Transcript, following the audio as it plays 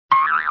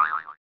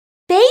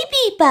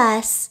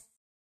BabyBus.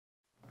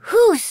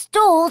 Who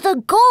stole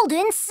the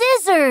golden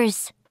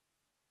scissors?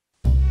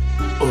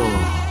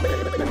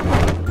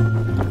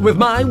 With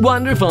my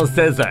wonderful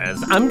scissors,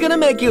 I'm gonna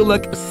make you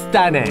look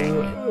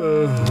stunning.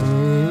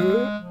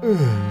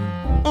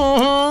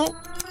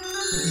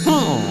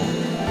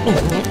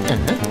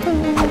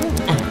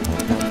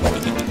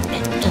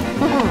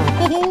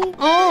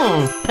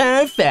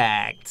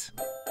 Perfect.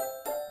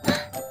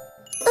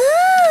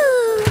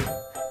 Ooh!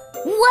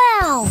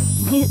 Wow!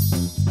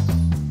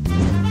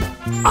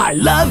 I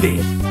love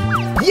it.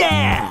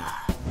 Yeah!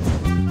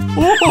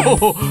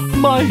 Oh,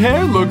 my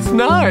hair looks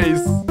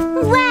nice.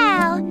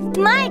 Wow!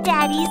 My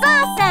daddy's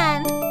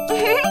awesome!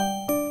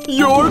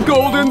 Your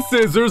golden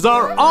scissors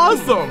are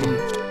awesome.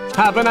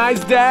 Have a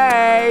nice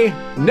day.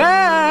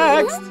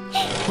 Next!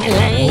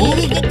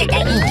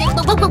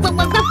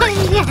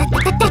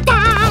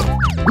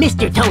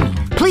 Mr. Tony,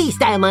 please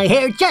style my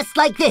hair just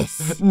like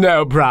this.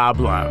 No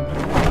problem.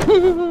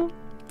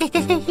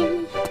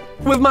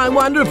 With my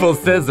wonderful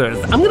scissors,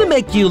 I'm gonna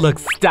make you look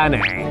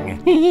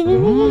stunning.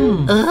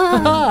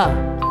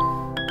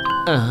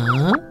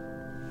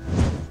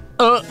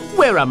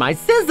 Where are my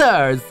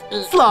scissors?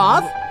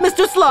 Sloth?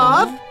 Mr.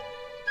 Sloth?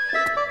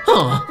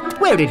 Huh,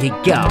 where did he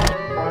go?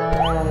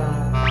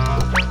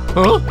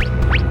 Huh?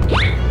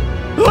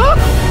 Huh?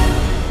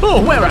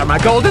 Oh, where are my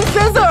golden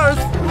scissors?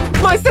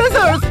 My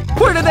scissors!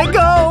 Where did they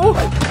go?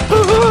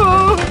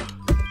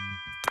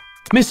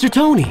 Mr.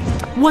 Tony,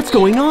 what's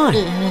going on?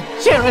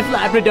 Sheriff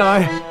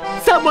Labrador,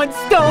 someone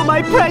stole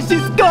my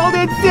precious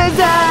golden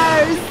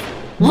scissors!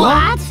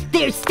 What?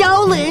 They're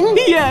stolen?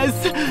 Yes,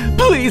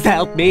 please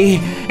help me.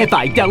 If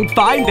I don't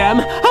find them,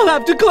 I'll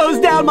have to close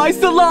down my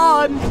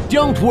salon.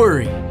 Don't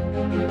worry.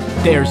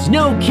 There's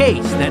no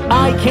case that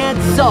I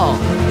can't solve.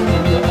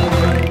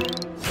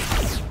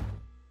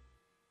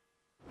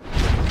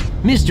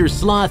 Mr.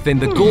 Sloth and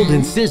the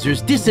golden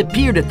scissors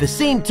disappeared at the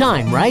same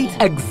time, right?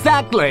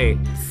 Exactly.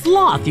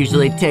 Sloth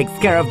usually takes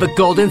care of the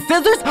golden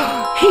scissors.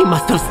 He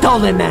must have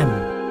stolen them.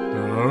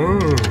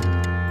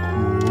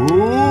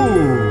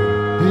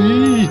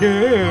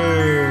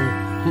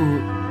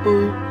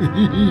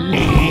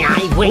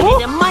 I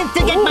waited a month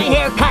to get my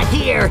hair cut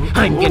here.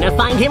 I'm gonna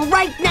find him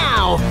right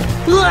now.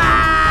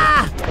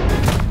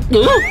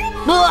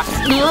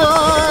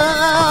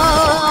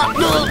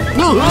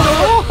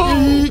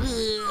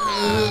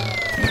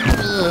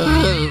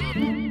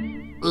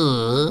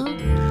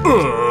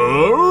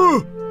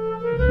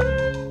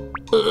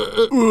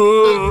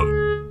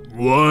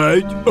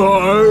 What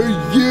are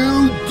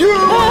you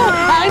doing?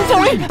 I'm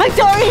sorry!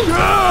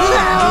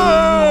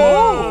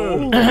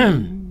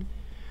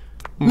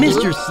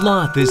 Mr.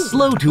 Sloth is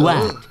slow to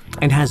act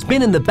and has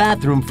been in the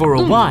bathroom for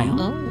a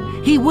while.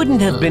 He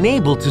wouldn't have been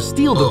able to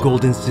steal the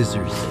golden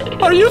scissors.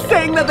 Are you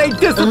saying that they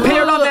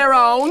disappeared on their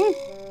own?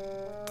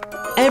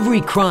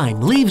 Every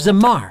crime leaves a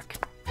mark.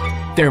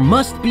 There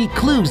must be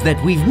clues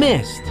that we've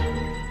missed.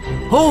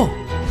 Oh!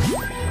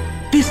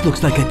 This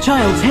looks like a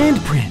child's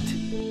handprint.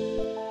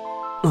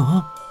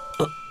 Huh?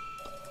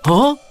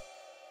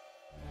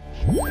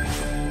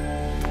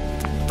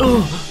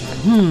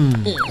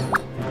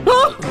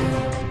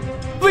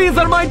 These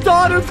are my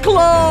daughter's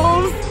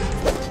clothes!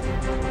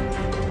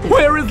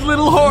 Where is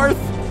Little Horse?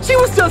 She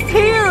was just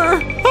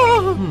here!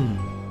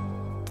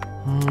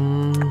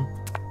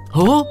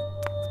 Huh?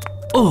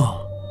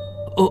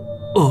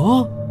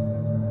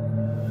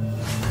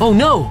 Oh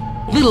no!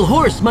 Little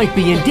Horse might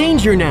be in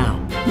danger now.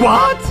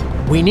 What?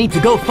 We need to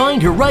go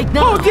find her right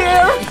now. Oh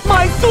dear!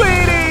 My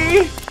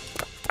sweetie!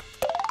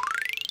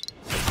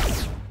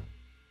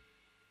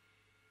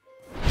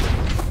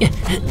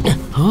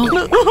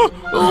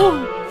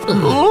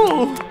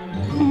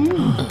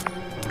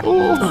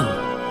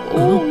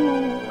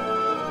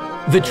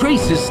 The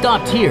trace is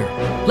stopped here.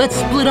 Let's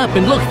split up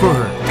and look for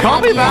her.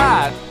 Copy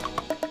that!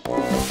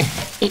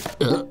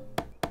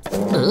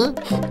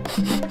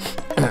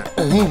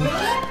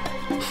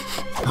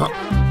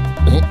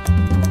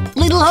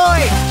 Little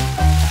Horse!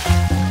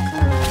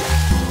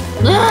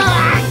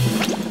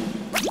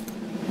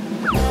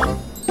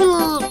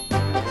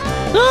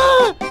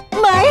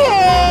 My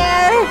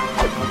hair!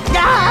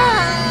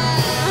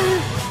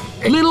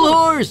 Little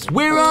Horse,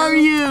 where are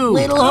you?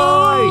 Little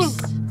Horse!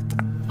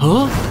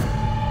 Huh?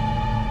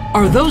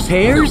 Are those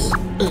hairs?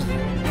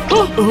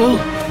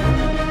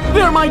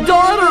 They're my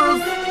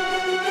daughters!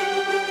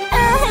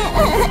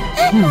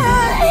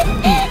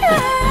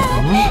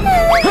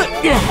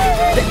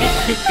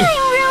 I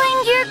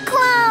ruined your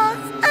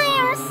clothes. I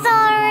am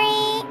sorry.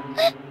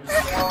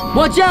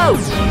 Watch out!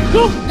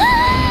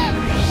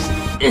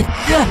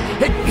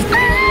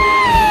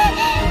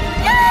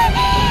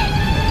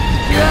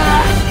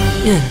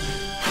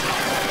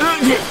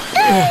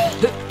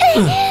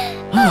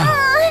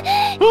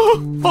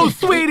 Oh,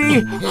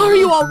 sweetie, are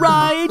you all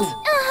right?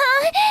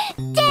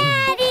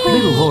 Daddy!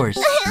 Little Horse,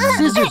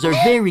 scissors are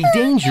very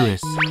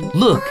dangerous.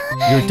 Look,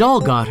 your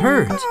doll got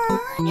hurt.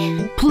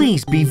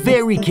 Please be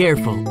very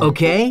careful,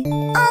 okay?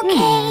 Okay,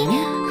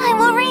 I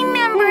will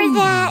remember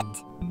that.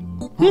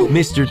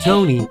 Mr.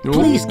 Tony,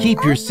 please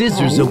keep your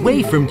scissors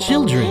away from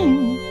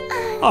children.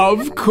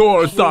 Of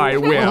course I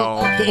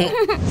will.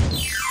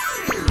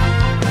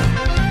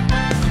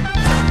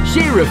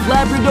 Sheriff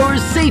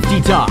Labrador's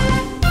Safety Talk.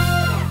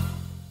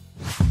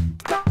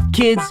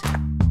 Kids,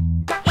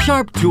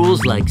 sharp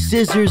tools like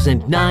scissors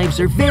and knives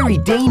are very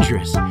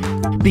dangerous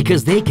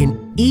because they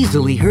can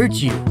easily hurt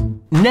you.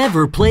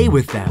 Never play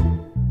with them.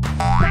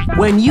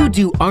 When you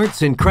do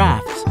arts and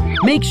crafts,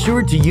 make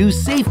sure to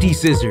use safety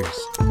scissors.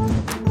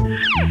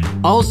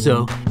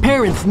 Also,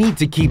 parents need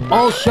to keep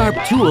all sharp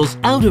tools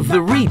out of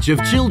the reach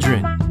of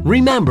children.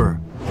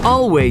 Remember,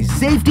 always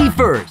safety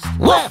first.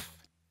 Woof!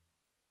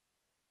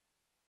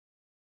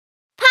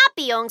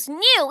 Papillon's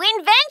new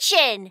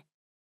invention!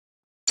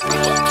 Done!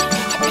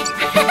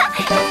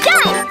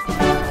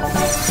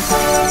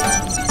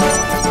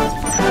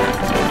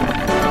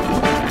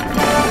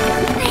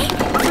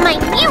 My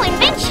new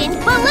invention,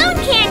 balloon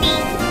candy!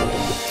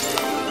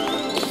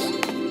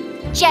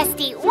 Just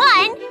eat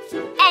one,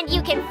 and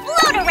you can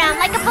float around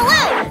like a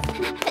balloon!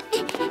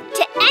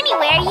 To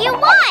anywhere you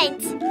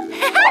want!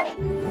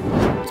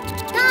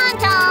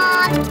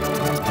 Dun-dun!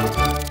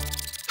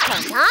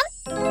 Dun-dun!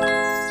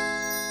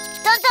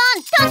 Dun-dun!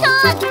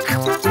 Dun-dun!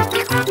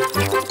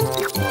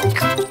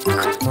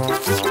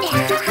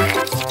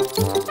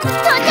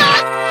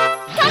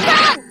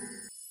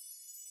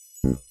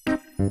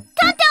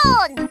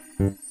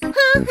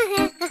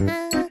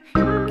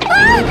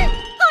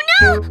 Oh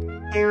no!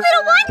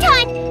 Little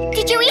wonton!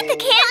 Did you eat the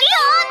candy?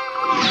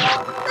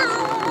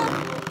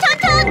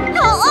 Tonton!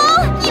 Oh,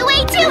 you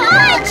ate too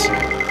much!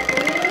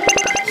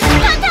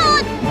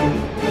 Tonton!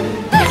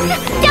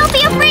 Don't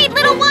be afraid,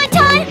 little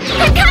wonton!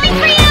 I'm coming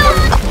for you!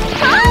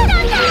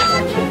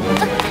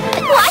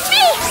 Watch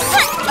me!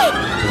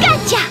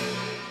 Gotcha!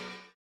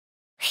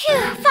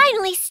 Phew,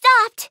 finally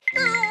stopped!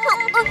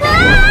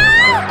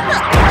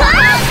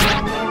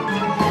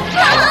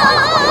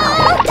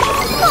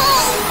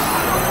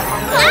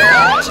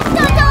 Ouch!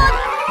 Dun-dun!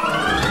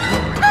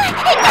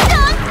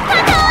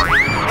 Dun-dun!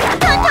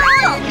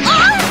 Dun-dun!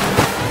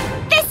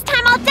 This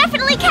time I'll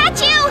definitely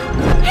catch you!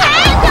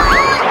 Hey!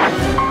 Dun-dun!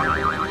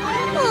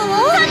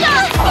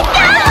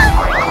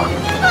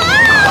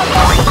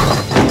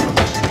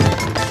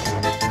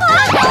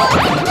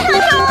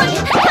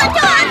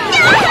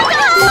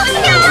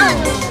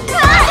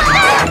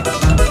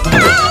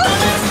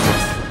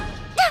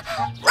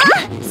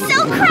 So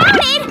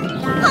crowded!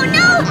 Oh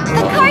no!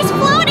 The car's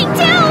floating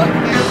too!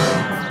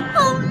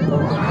 Oh!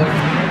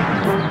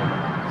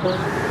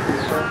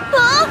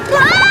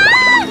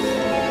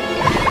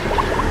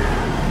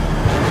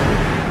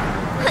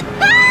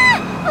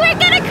 We're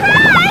gonna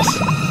crash!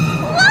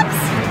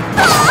 Whoops!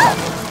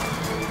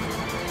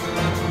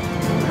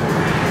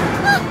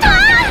 Oh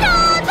my!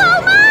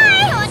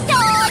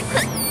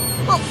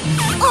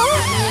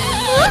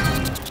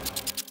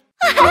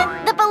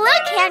 The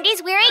balloon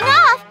candy's wearing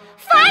off!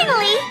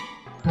 Finally!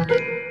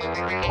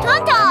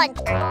 Tonton!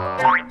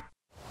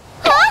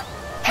 Huh?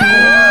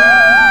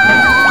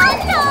 Oh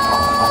no!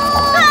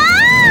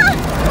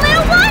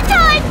 Little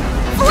wonton!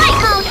 Flight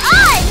mode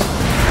on!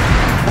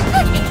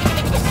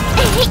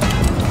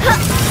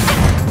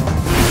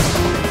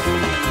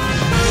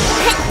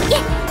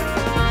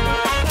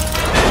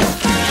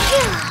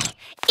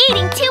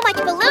 Eating too much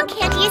balloon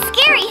candy is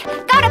scary.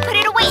 Gotta put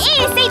it away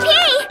ASAP!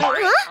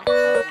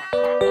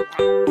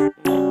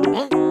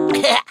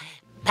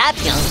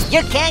 Papillon,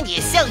 your candy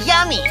is so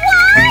yummy!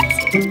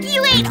 What?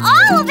 You ate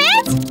all of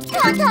it?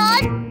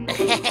 Tonton!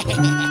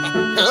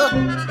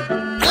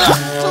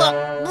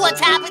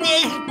 What's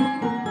happening?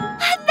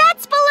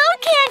 That's balloon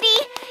candy!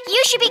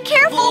 You should be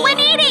careful when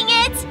eating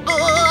it!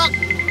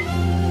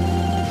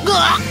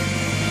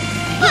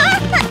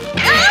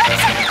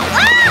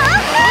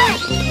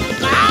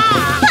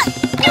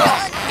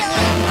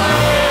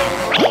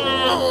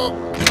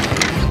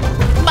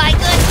 My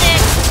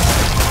goodness!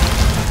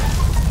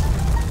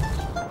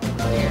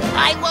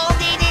 I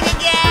won't eat it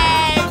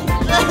again!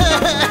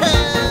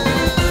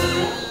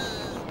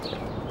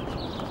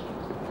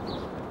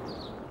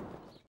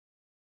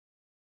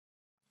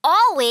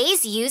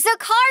 Always use a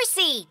car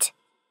seat!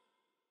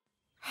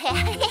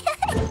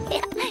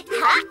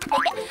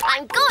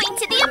 I'm going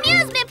to the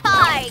amusement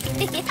park!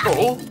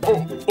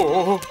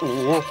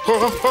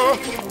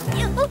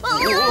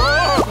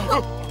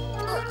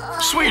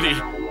 Sweetie,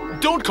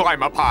 don't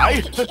climb up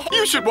high.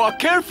 You should walk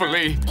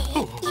carefully.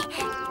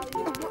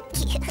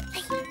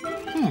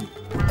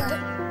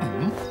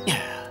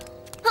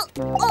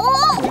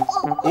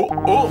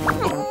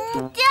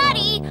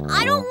 Daddy,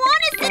 I don't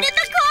want to sit in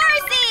the car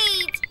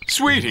seat!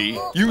 Sweetie,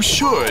 you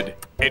should.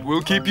 It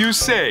will keep you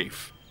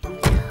safe.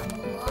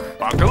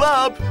 Buckle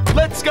up.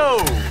 Let's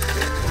go.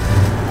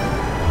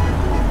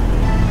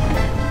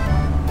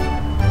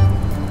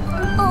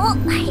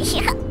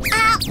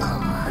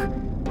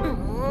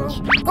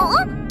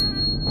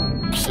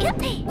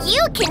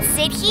 You can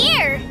sit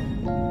here.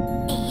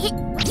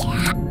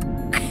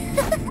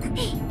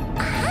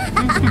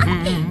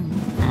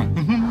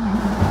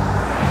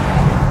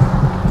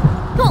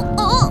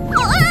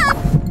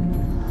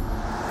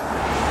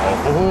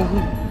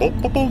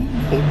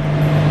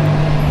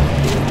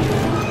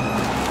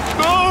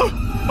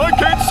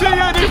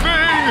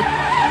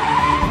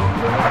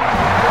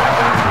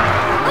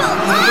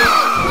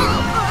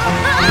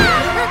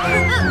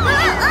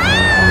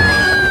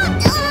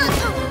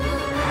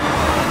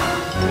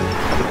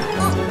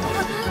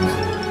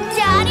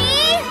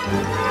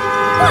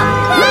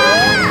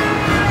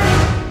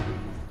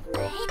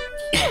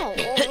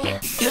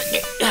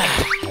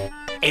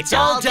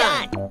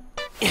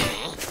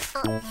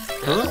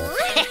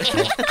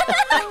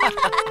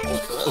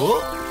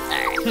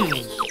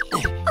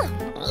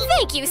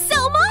 Thank you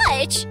so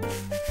much!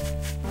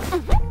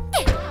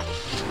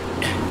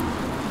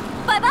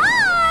 Bye-bye!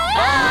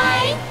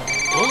 Bye!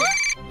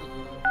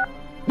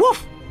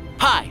 Woof!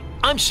 Hi,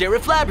 I'm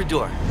Sheriff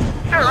Labrador.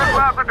 Sheriff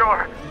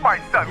Labrador, my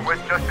son was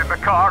just in the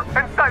car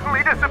and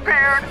suddenly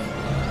disappeared.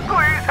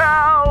 Please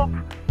help!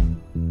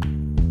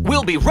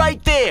 We'll be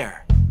right there.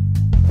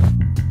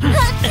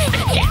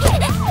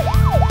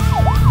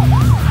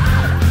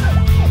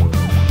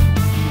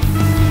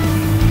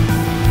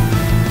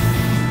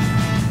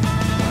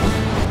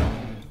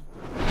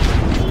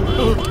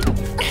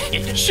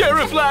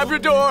 Sheriff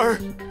Labrador!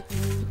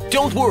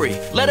 Don't worry,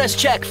 let us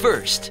check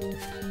first.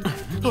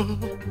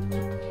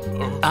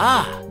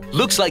 Ah,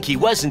 looks like he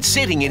wasn't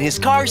sitting in his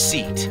car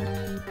seat.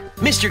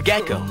 Mr.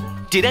 Gecko,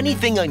 did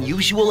anything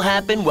unusual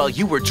happen while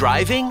you were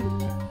driving?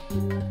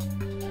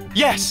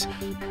 Yes!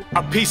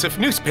 A piece of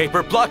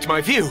newspaper blocked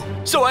my view,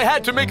 so I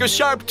had to make a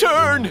sharp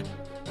turn!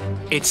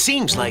 It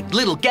seems like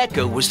little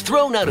Gecko was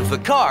thrown out of the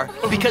car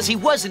because he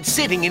wasn't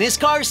sitting in his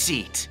car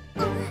seat.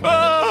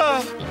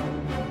 Ah!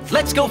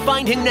 Let's go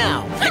find him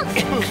now.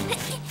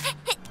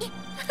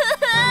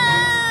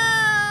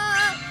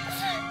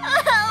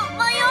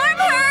 My arm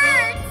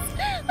hurts!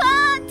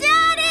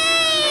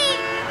 Daddy!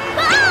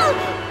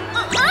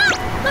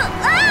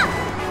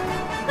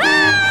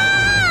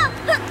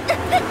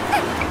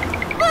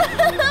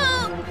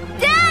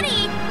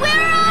 Daddy,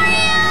 where are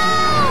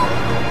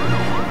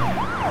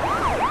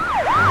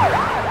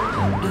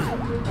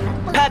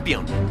you?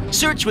 Papillon,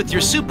 search with your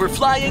super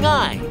flying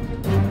eye.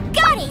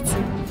 Got it!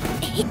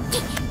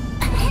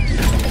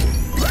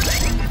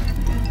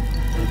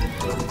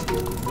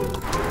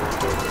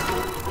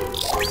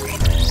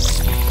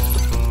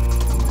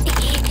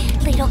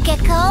 Little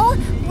Gecko,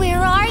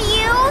 where are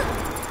you?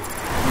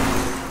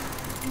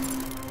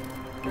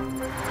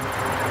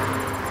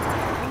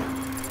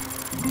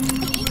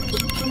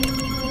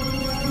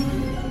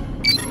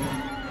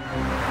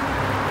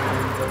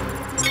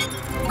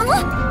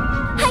 Oh,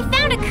 I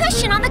found a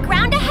cushion on the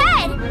ground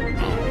ahead.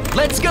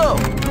 Let's go.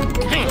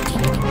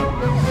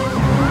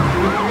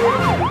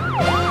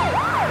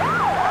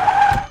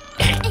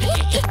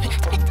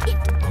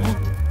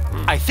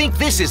 I think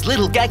this is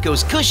little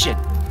Gecko's cushion.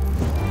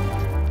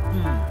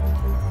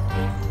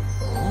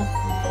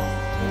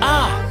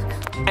 Ah,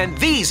 and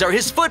these are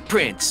his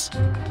footprints.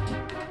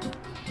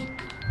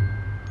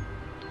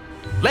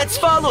 Let's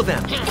follow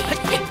them.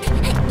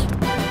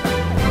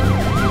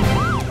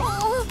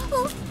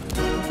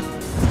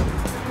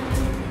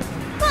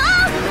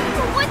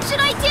 What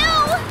should I do?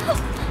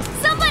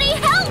 Somebody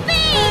help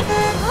me!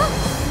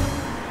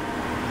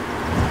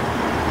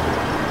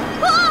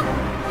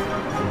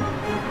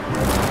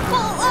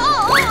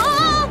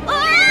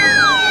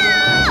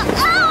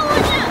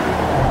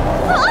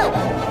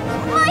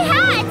 My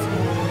hat!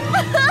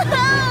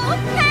 Help!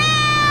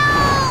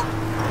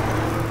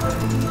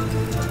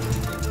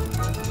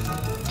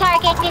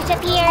 Target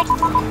disappeared.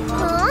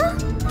 Huh?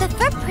 The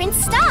footprints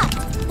stopped.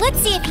 Let's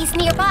see if he's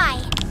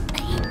nearby.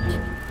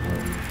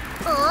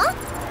 Huh?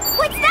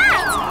 What's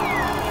that?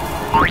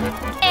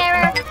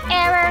 Error,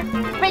 error.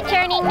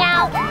 Returning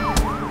now.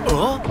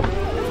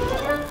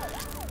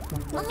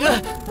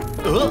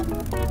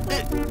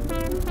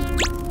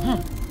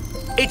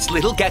 It's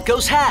little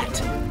Gecko's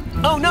hat.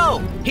 Oh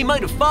no, he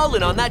might have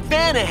fallen on that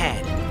van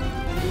ahead.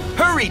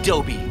 Hurry,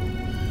 Dobie.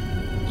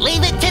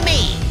 Leave it to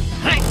me.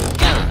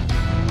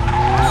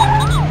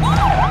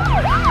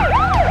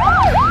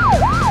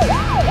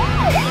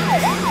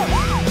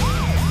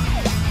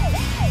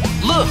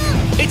 Look,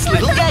 it's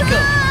little Gecko.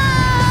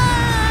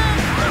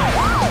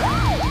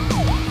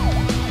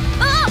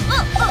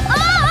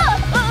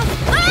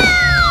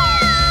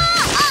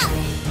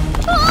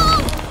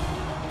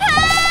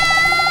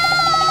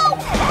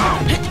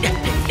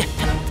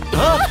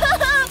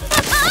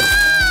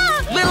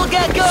 Little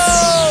Gecko!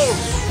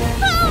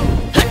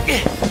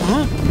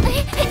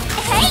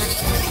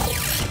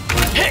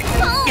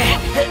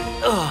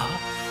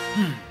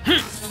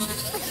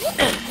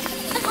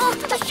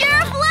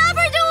 Sheriff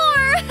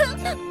Labrador!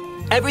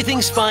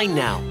 Everything's fine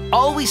now.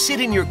 Always sit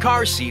in your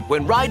car seat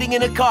when riding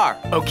in a car,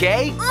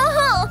 okay?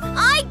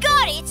 I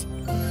got it!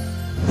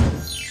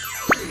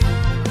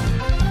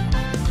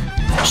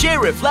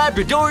 Sheriff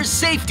Labrador's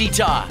Safety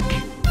Talk.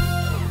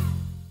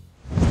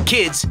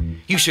 Kids,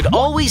 you should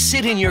always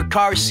sit in your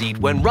car seat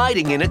when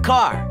riding in a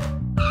car.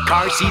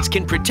 Car seats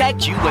can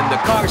protect you when the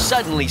car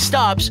suddenly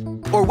stops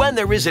or when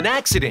there is an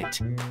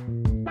accident.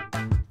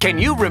 Can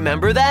you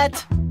remember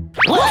that?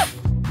 Woof!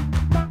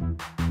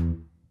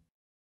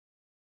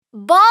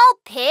 Ball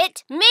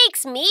pit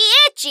makes me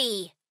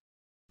itchy.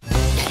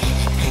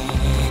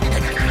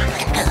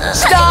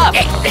 Stop!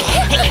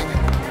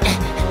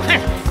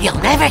 You'll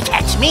never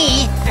catch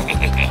me.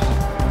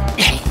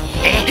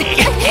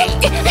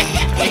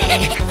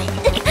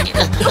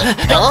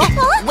 Oh,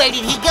 where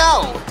did he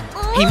go?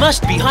 He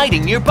must be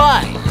hiding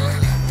nearby.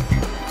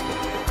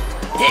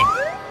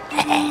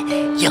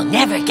 You'll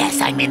never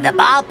guess I'm in the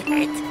ball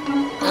pit.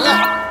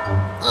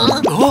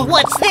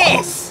 What's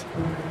this?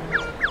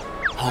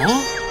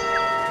 Huh?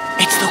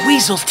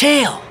 weasel's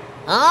tail.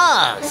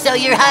 Oh, so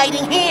you're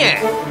hiding here.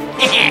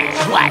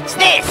 Watch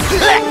this.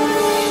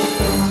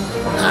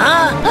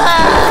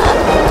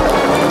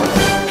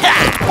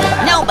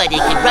 Nobody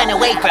can run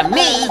away from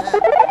me.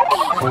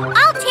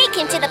 I'll take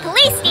him to the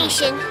police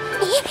station.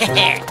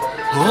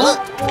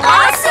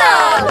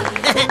 Awesome!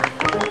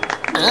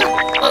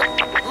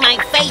 My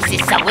face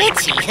is so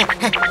itchy.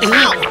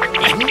 Ow!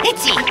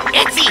 Itchy,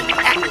 itchy,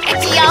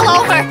 itchy all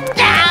over.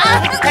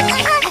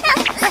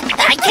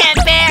 I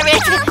can't bear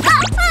it.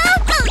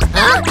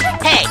 Huh?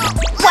 Hey,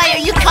 why are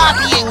you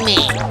copying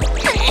me?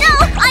 No,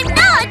 I'm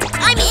not.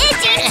 I'm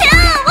itchy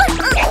too.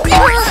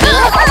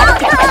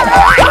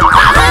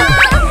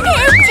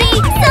 Itchy,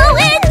 so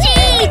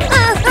itchy.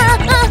 I'm so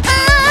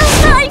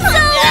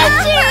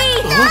itchy.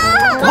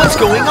 What's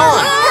going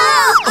on?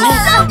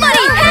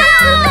 Somebody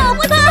help!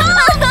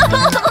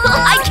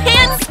 I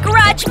can't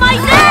scratch my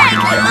neck.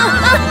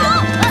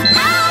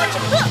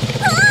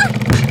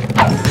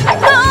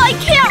 I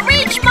can't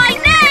reach my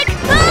neck.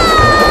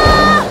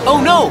 Oh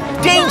no!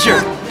 Danger!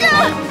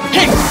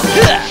 10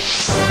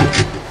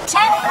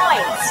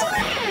 points.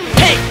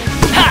 Hey!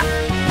 Ha!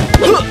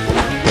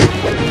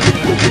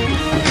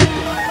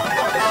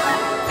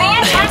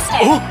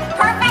 Fantastic.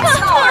 Perfect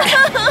score.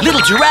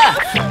 Little giraffe!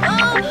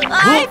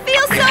 I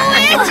feel so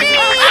itchy.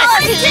 I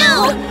do.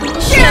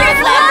 Sheriff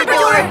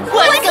Labrador,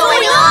 what's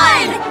going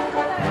on?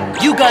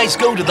 You guys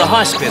go to the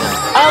hospital.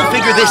 I'll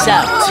figure this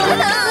out.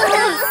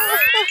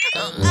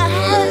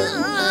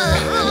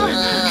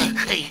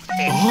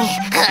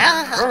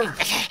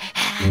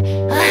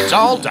 It's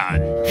all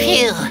done.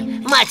 Phew,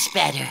 much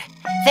better.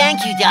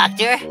 Thank you,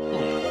 Doctor.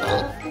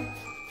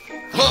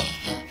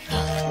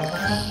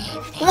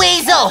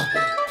 Weasel!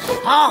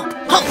 Oh,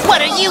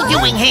 what are you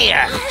doing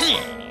here?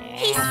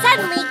 He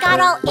suddenly got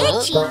all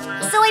itchy,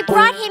 so I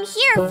brought him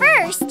here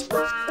first.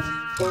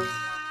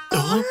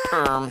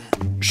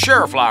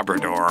 Sheriff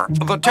Labrador,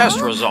 the test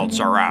results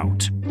are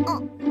out.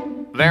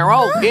 They're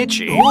all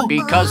itchy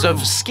because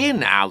of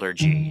skin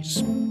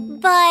allergies.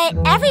 But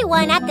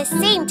everyone at the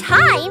same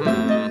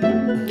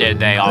time. Did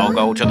they all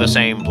go to the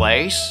same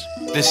place?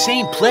 The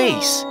same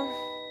place?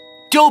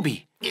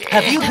 Dobie,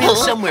 have you been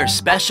somewhere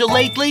special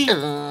lately?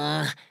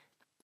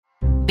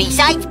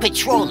 Besides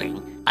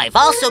patrolling, I've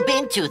also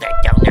been to the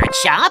donut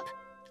shop,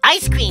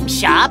 ice cream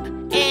shop,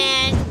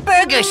 and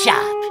burger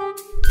shop.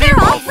 They're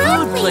all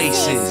food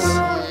places.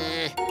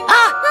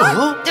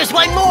 There's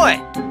one more.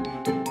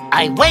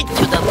 I went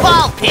to the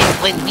ball pit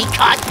when we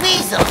caught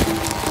Weasel.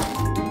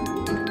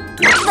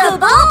 The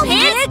ball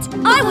pit?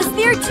 I was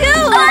there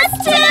too! Us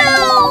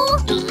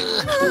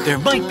too! There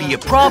might be a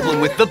problem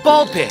with the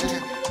ball pit.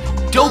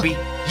 Dobie,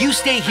 you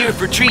stay here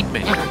for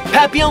treatment.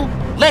 Papillon,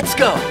 let's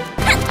go.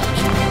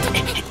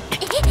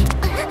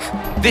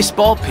 This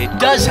ball pit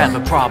does have a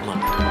problem.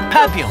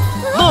 Papillon,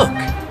 look.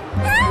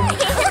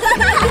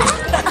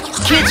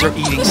 Kids are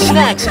eating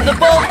snacks in the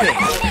ball pit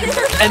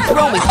and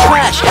throwing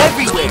trash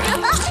everywhere.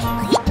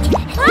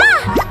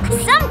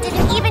 Some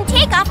didn't even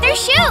take off their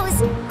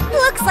shoes.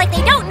 Looks like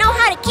they don't know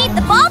how to keep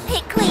the ball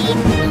pit clean.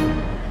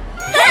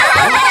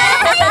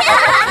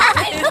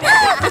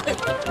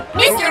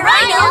 Mr.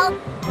 Rhino,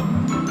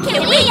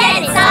 can we get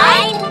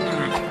inside?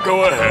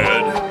 Go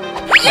ahead.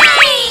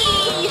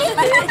 Yay!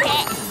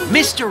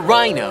 Mr.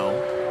 Rhino.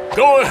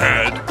 Go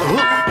ahead.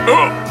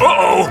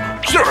 Uh-oh!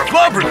 Sheriff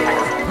Labrador!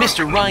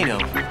 Mr. Rhino,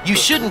 you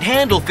shouldn't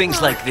handle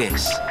things like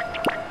this.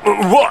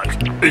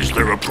 What? Is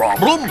there a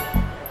problem?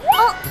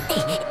 Oh,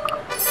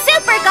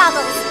 super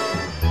goggles.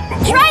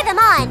 Try them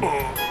on.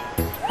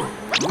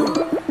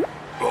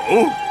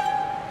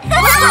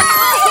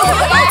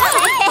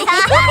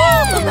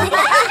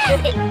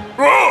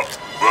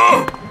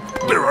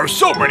 There are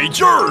so many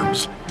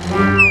germs!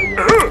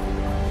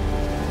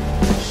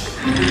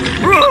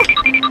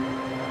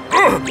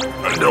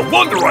 No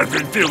wonder I've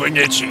been feeling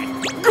itchy.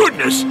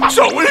 Goodness,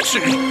 so itchy!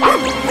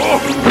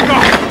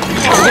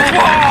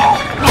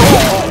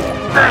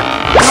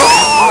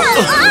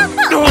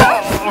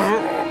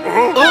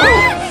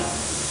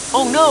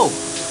 Oh no!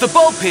 The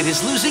ball pit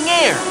is losing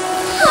air!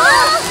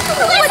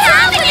 What's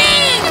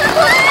happening?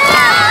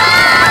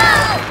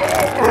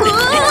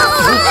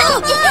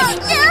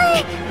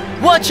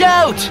 Watch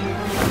out!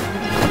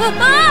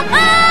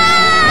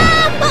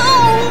 Oh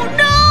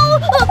no!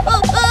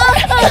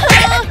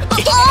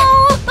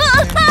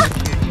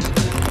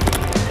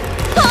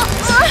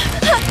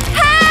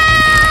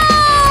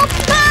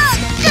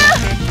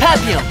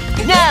 Papillon,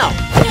 now!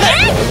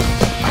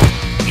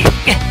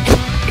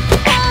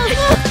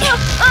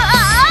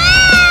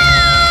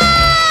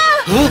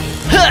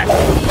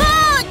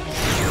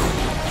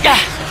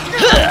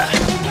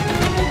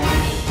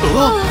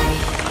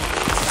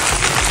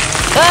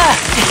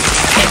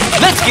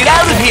 Let's get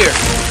out of here!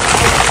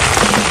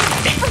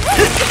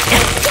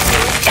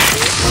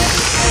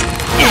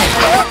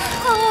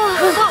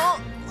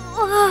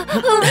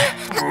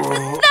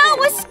 That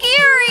was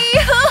scary!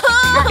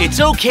 It's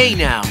okay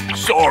now.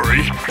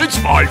 Sorry,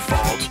 it's my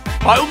fault.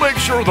 I'll make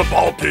sure the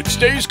ball pit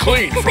stays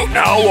clean from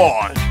now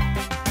on.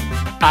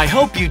 I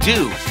hope you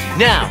do.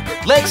 Now,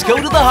 let's go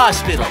to the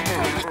hospital.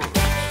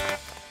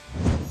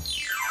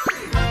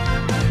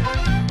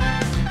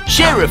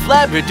 Sheriff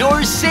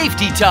Labrador's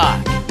Safety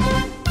Talk.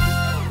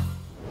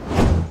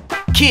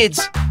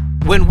 Kids,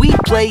 when we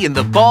play in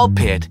the ball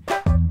pit,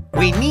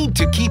 we need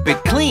to keep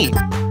it clean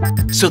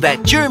so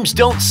that germs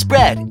don't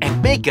spread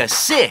and make us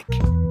sick.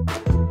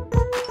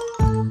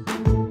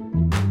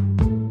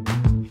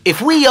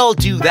 If we all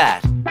do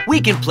that, we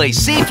can play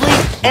safely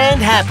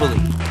and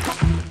happily.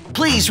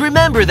 Please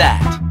remember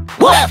that.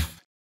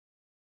 Woof!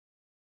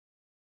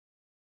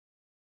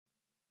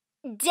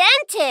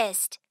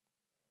 Dentist!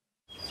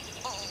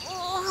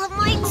 Oh,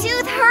 my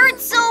tooth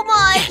hurts so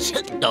much!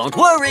 Don't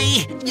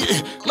worry.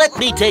 Let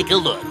me take a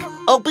look.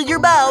 Open your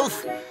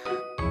mouth.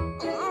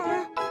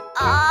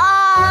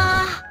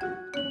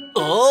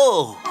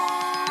 Oh,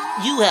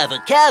 you have a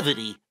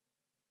cavity.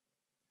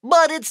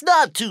 But it's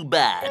not too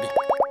bad.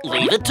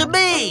 Leave it to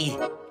me.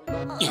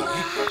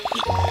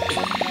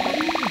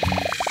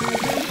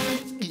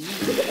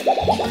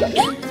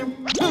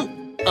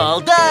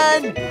 All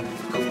done.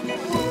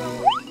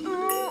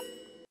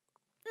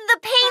 The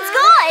pain's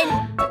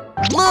gone!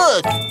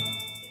 Look.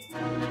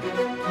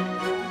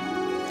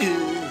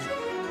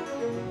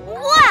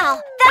 Wow,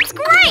 that's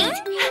great!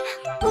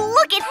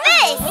 Look at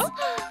this!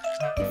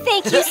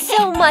 Thank you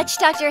so much,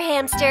 Dr.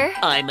 Hamster.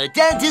 I'm a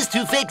dentist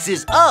who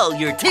fixes all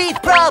your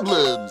teeth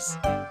problems.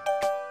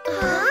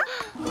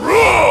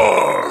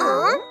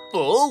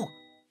 Oh,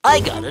 I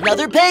got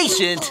another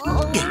patient.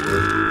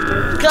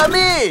 Come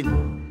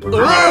in. Dr.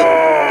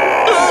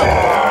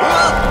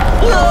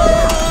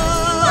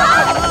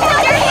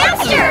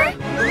 Hamster!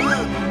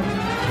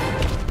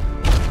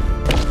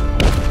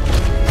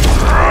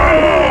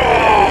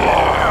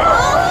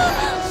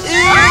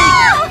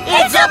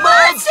 It's a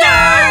monster!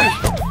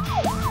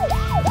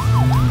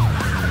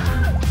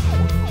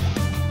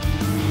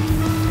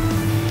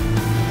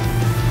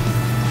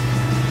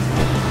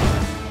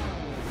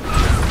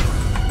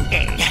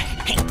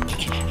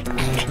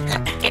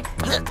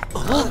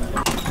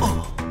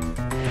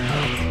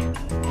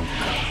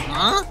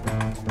 Huh?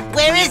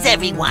 Where is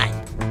everyone?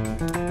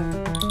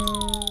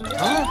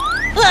 Huh?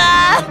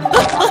 Ah!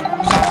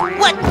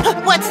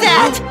 What's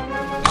that?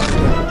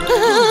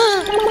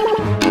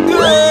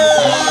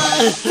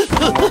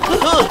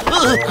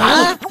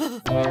 Huh?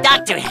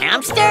 Dr.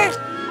 Hamster?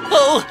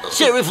 Oh,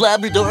 Sheriff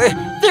Labrador,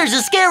 there's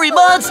a scary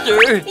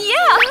monster!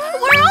 Yeah,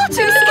 we're all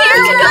too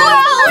scared to go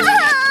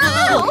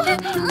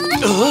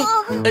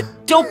out!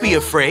 Don't be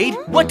afraid.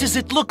 What does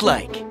it look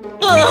like?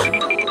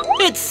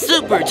 It's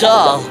super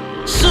tall,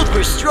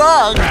 super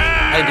strong,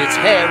 and its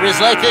hair is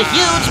like a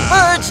huge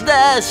bird's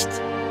nest.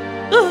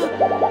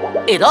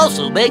 It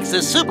also makes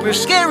a super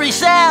scary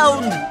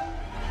sound.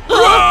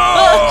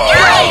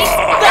 Yikes!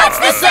 That's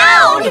the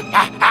sound!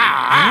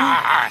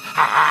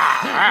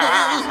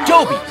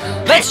 Toby,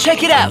 let's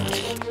check it out.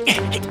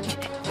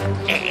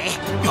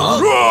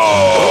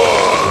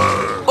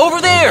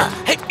 Over there!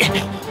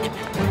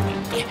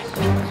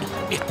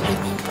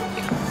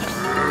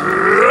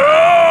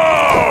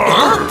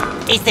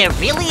 Is there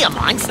really a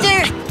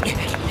monster?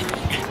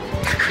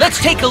 Let's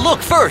take a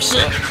look first.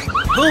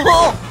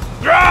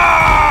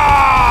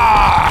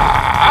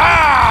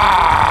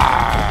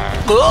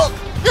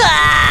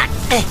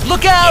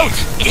 Look out!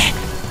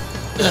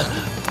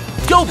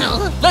 Toby,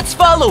 let's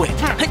follow it.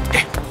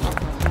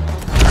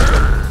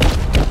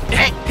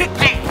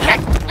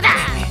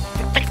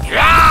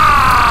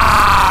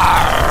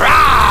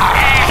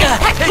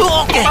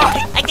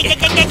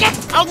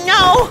 Oh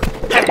no!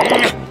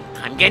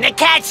 I'm gonna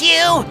catch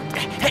you!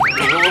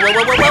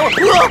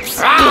 Whoops!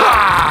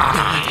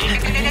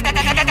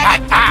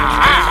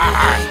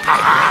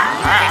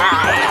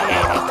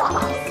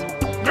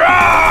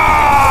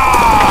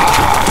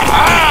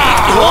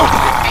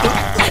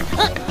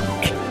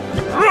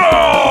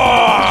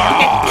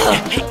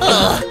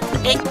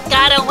 It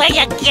got away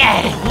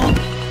again!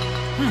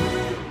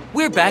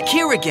 We're back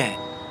here again.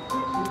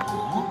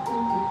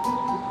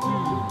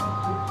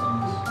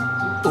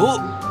 Oh,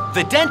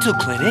 the dental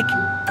clinic.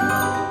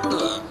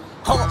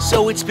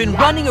 So it's been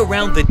running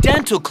around the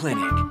dental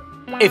clinic.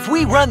 If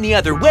we run the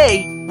other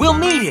way, we'll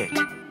meet it.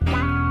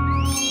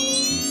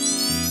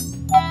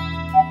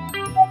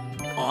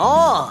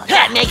 Oh,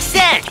 that makes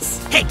sense!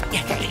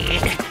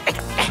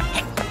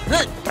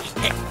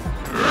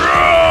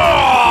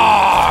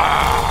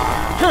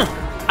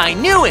 I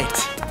knew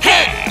it!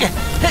 Take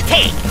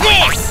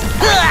this!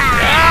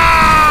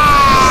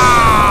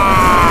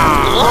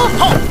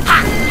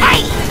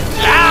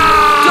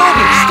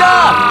 Toby,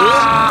 stop!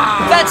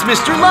 That's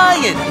Mr.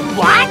 Lion!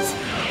 What?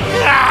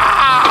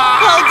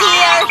 Oh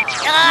dear!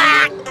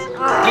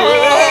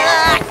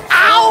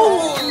 Ow!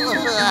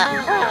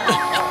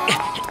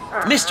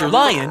 Mr.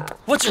 Lion,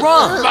 what's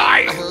wrong?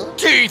 My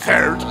teeth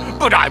hurt,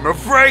 but I'm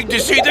afraid to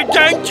see the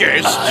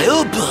dentist.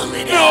 I'll pull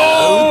it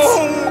No!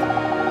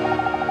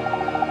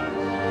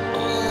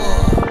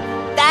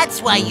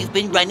 That's why you've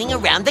been running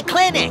around the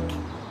clinic.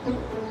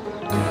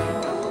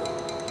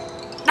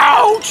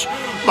 Ouch!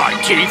 My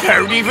teeth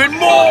hurt even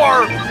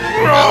more!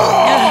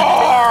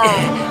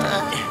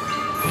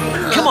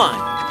 Come on,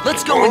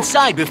 let's go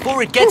inside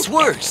before it gets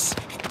worse.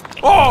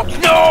 Oh,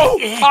 no!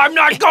 I'm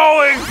not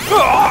going!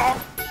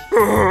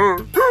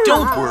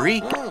 Don't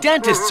worry,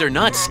 dentists are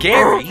not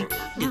scary.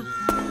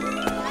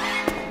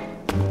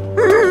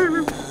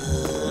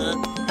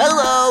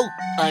 Hello,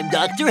 I'm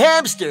Dr.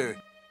 Hamster.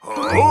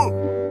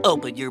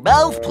 Open your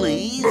mouth,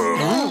 please.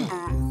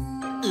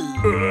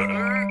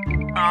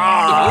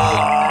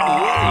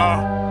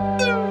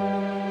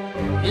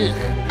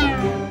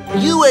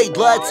 You ate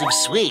lots of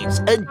sweets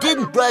and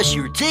didn't brush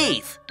your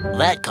teeth.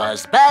 That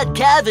caused bad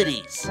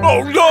cavities.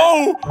 Oh,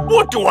 no!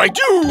 What do I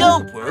do?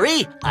 Don't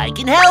worry, I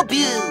can help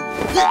you.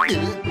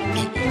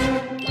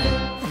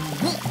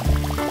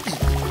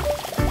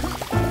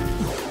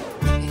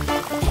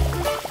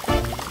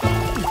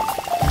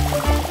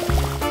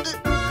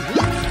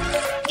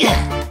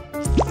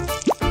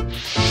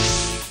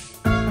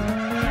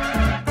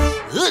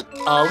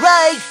 All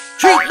right,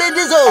 treatment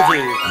is over.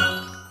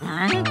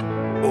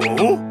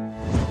 Oh?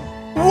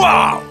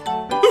 Wow!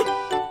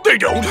 They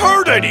don't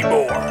hurt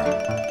anymore.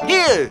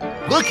 Here,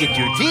 look at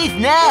your teeth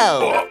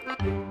now.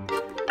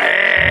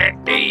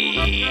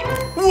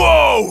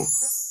 Whoa!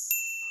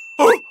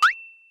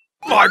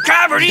 My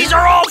cavities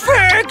are all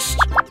fixed!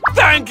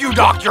 Thank you,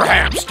 Dr.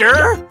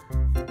 Hamster!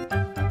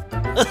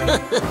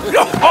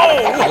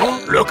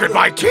 Oh, look at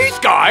my teeth,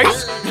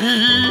 guys!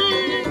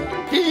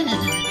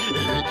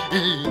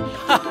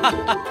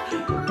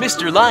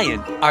 Mr.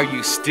 Lion, are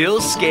you still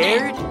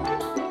scared?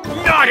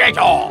 Not at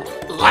all!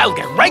 I'll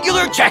get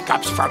regular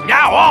checkups from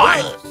now on!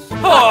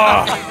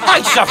 Oh,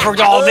 I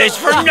suffered all this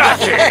for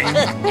nothing!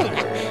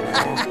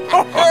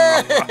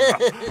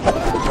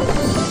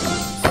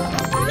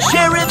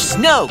 Sheriff's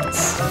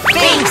Notes!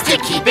 Things to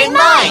keep in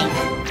mind!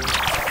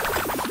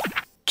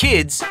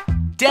 Kids,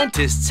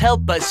 dentists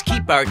help us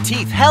keep our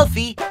teeth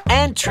healthy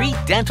and treat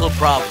dental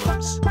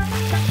problems.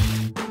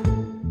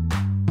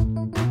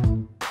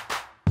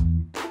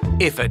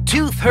 If a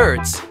tooth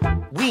hurts,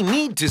 we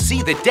need to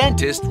see the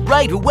dentist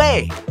right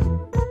away.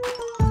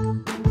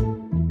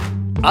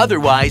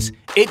 Otherwise,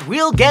 it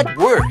will get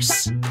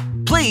worse.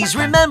 Please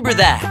remember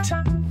that.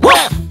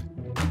 Woof!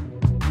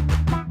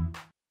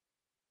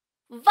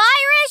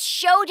 Virus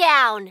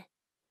Showdown!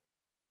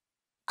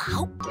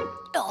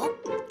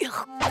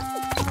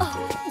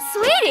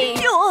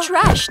 Sweetie,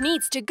 trash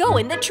needs to go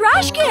in the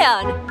trash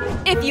can.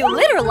 If you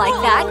litter like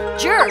that,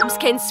 germs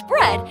can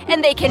spread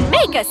and they can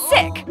make us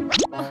sick.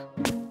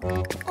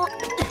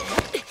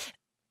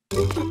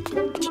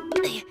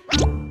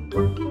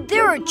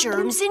 There are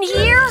germs in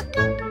here?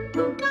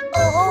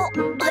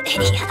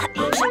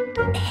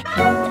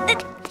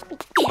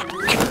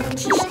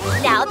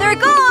 Now they're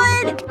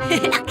gone.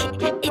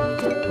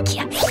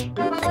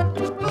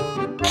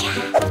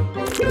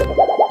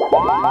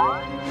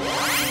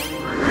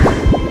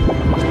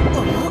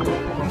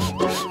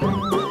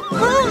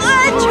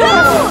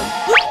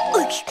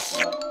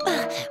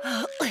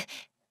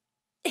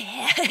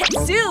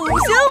 Zoom,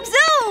 zoom,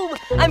 zoom!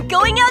 I'm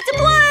going out to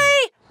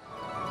play!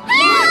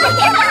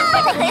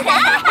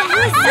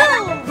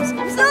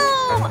 Zoom,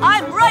 zoom!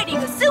 I'm riding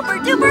a super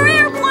duper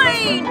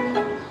airplane!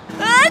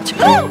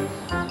 Achoo!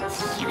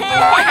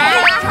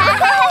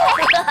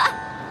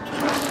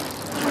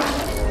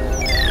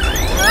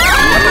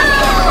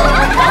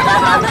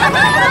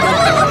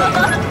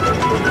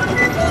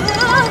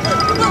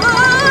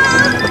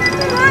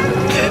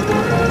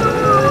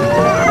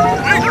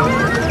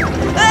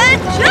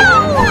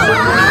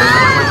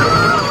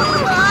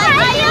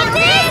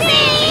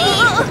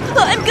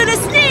 I'm gonna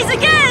sneeze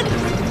again!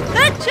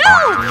 Achoo!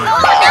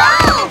 Oh no!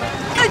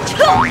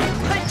 Achoo!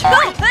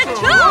 Achoo!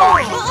 Achoo!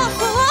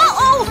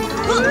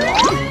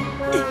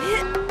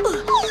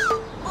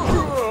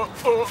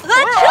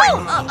 Achoo!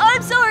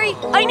 I'm sorry.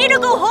 I need to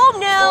go home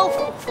now.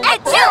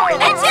 Achoo!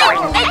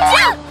 Achoo!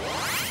 Achoo!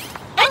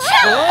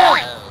 Achoo!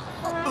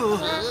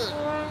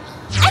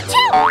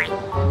 Achoo!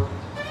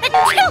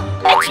 Achoo!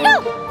 Achoo!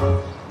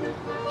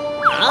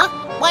 Huh?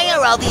 Why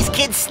are all these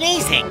kids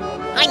sneezing?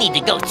 I need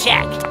to go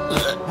check.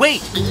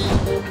 Wait!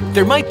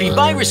 There might be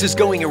viruses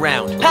going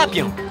around.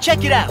 Papillon,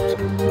 check it out.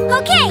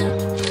 Okay.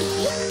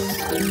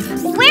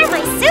 Wear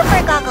my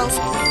super goggles.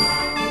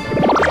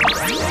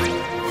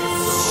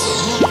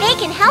 They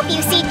can help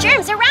you see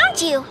germs around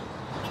you.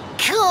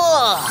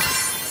 Cool.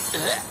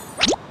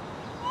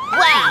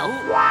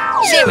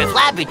 Wow! Sheriff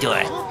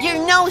Labrador, your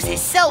nose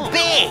is so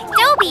big.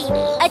 Dobie,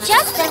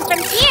 adjust them from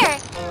here.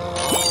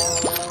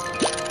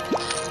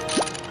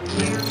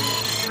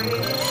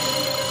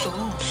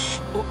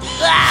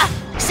 Ah!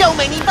 So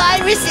many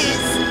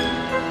viruses!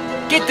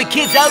 Get the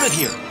kids out of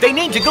here. They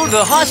need to go to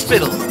the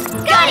hospital.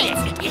 Got it!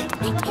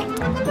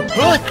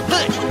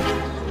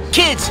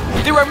 Kids,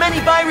 there are many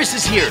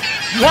viruses here.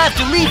 You have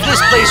to leave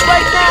this place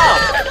right now.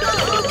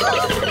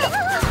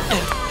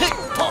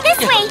 This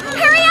way,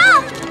 hurry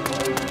up!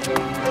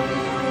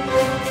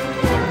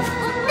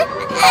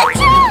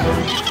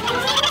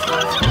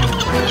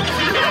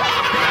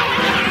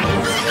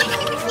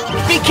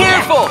 Be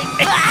careful!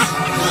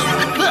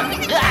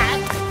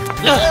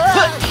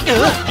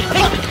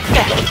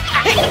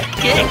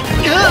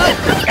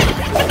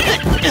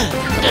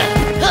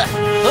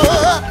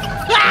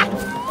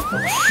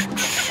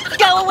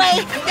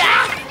 away!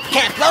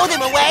 Can't blow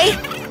them away!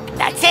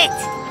 That's it!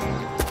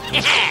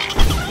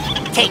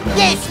 Take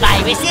this,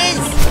 viruses!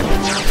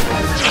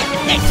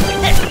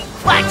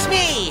 Watch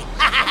me!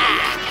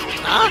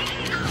 Huh?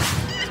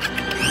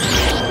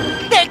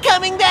 They're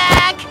coming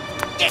back!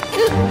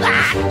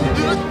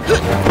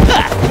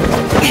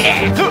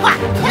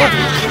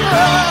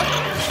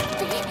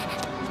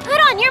 Put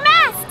on your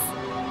masks!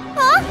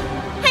 Huh?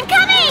 I'm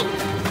coming!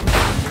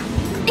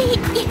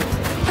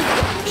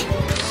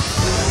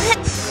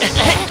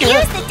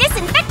 Use the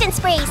disinfectant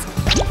sprays!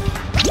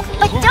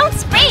 But don't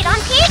spray it on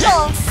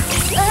people!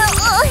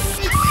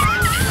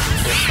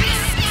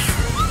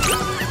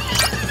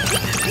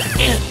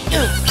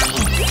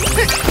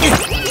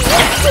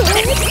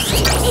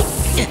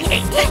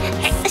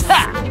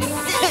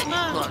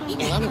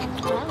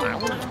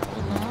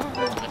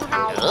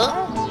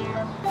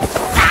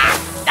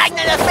 I'm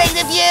not afraid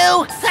of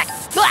you!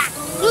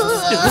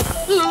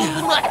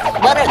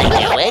 What are they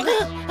doing?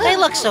 They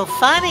look so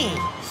funny.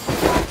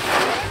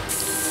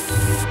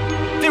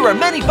 There are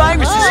many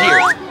viruses here!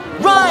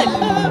 Run!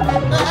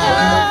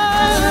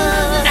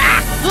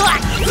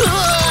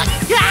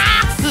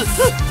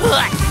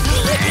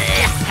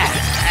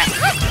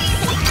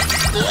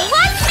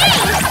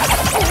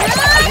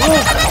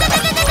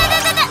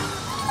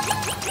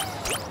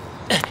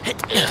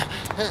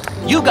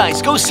 You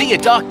guys go see a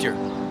doctor.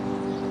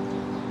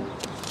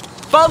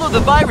 Follow the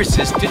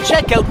viruses to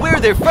check out where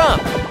they're from.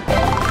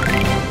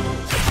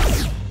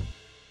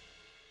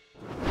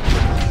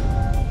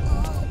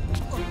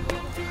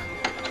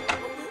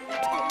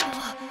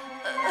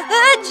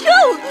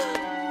 Achoo!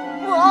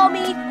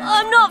 Mommy,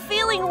 I'm not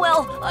feeling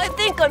well. I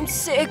think I'm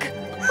sick.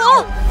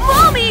 Oh,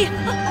 Mommy!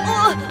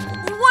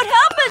 What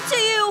happened to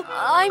you?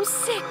 I'm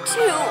sick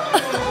too.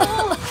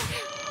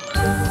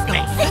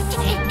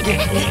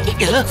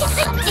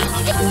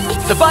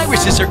 The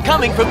viruses are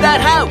coming from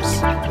that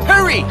house!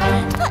 Hurry!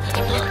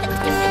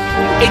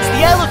 It's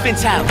the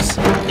elephant's house!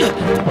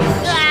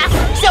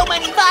 So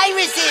many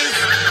viruses!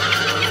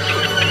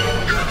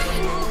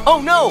 Oh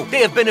no!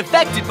 They have been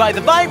affected by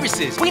the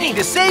viruses! We need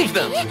to save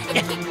them!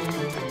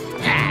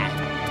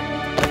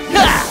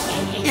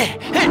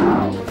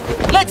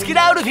 Let's get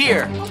out of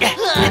here!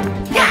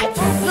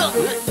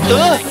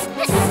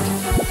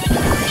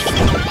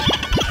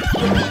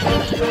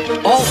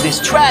 All this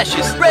trash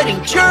is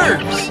spreading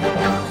germs!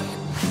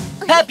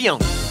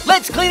 Papillon,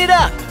 let's clean it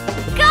up!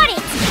 Got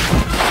it!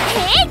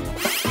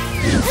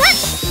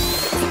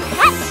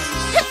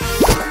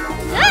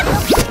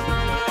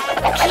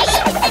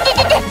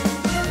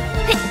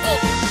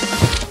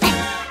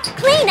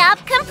 Cleanup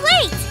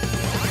complete!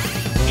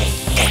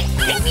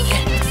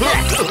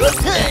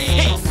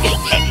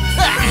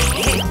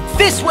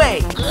 This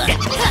way!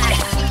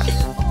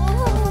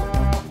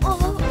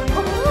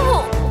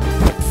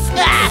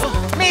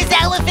 Miss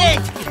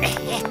Elephant!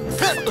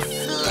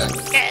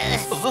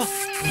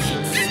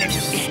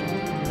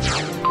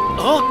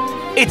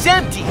 Oh, it's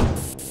empty!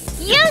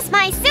 Use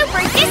my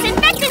super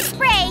disinfectant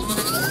spray!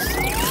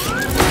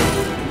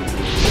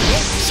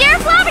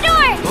 Sheriff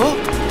Labrador!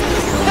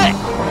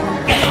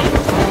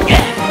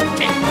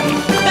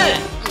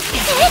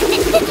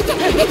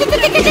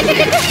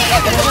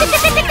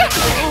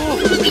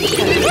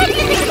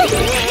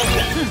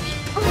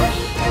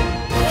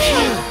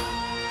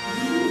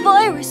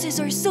 Viruses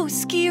are so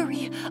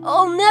scary.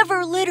 I'll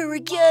never litter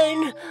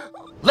again.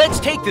 Let's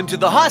take them to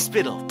the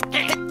hospital!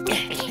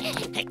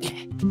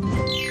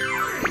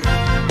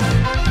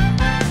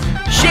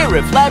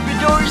 Sheriff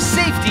Labrador's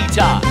Safety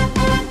Talk!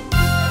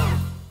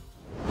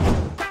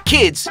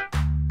 Kids,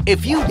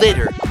 if you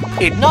litter,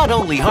 it not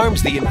only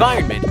harms the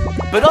environment,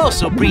 but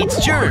also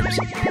breeds germs,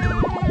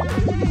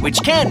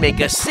 which can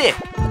make us sick.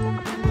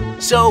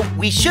 So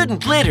we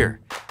shouldn't litter.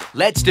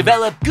 Let's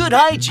develop good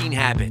hygiene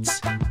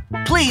habits.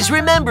 Please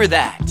remember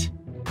that.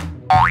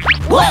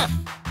 Woof!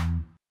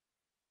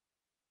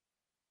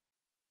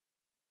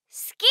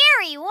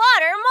 Scary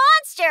water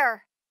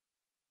monster!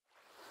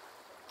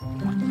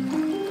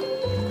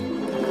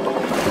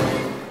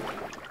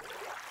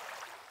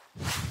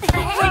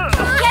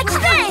 Catch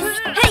this!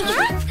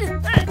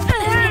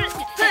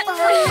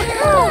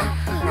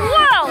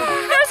 Wow!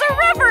 There's a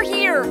river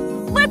here!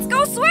 Let's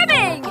go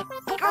swimming!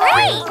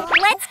 Great!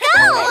 Let's go!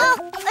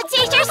 The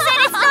teacher said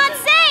it's not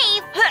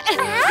safe!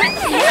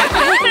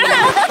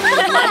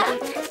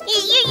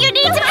 you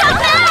need to come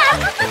back!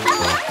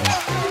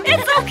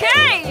 It's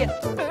okay!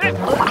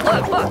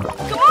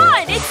 Come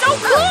on! It's so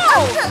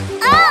cool!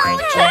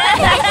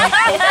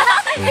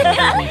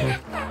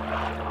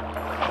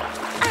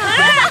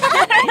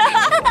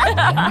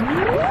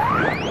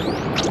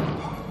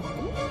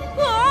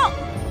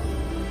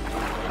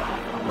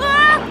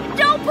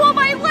 Don't pull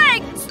my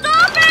leg!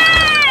 Stop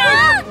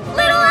it!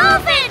 Little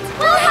elephant!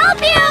 We'll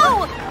help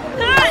you!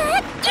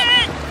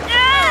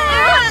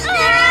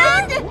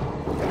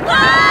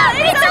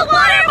 It's a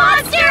water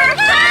monster!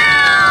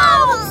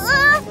 Help!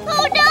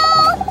 Oh no!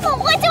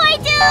 What do I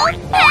do?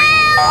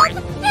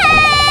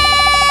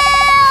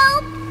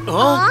 Help!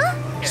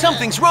 Help!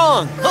 Something's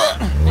wrong!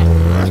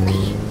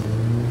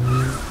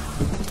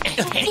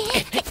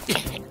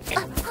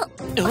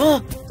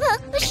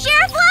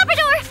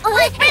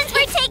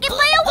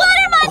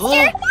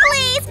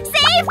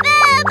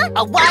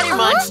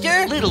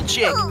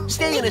 Chick.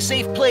 Stay in a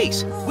safe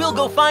place. We'll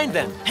go find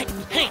them.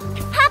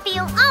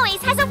 Papillon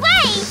always has a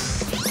way!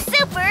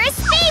 Super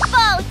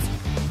Speedboat!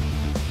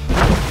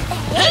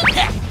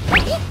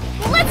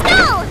 Let's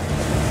go!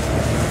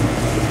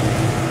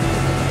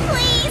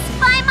 Please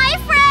find my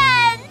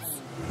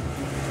friends!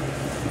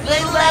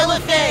 Little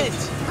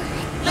elephant!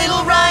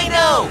 Little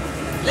rhino!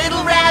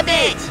 Little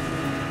rabbit!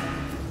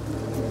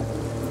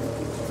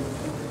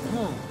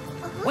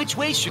 Which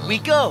way should we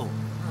go?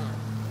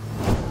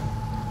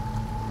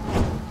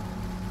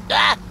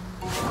 Ah!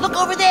 Look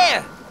over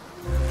there!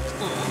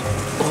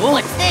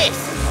 What's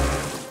this?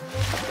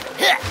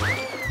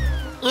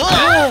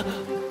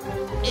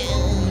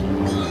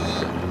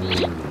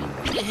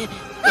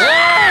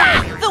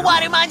 The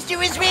water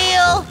monster is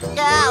real!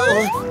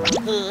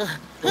 Ow!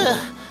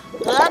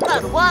 I'm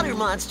not a water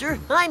monster.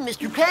 I'm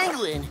Mr.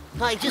 Penguin.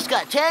 I just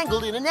got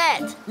tangled in a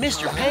net.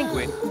 Mr.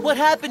 Penguin, what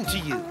happened to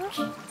you?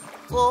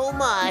 Oh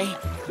my.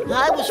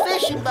 I was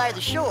fishing by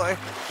the shore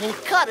and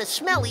caught a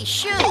smelly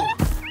shoe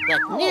that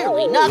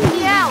nearly knocked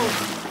me out.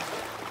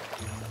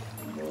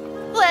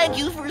 Thank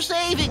you for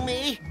saving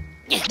me.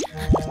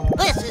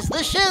 This is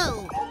the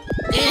shoe.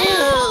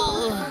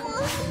 Ew.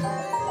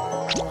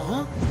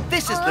 Huh?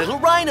 This is Little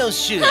Rhino's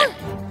shoe.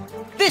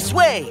 This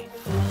way.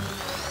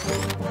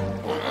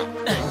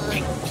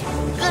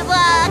 Good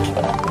luck.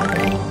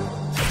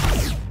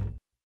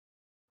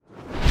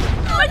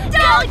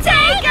 Don't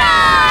take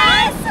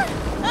us!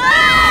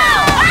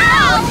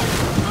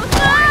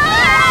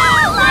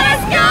 Let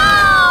us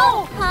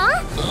go! Huh?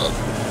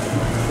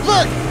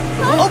 Look!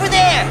 Over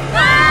there!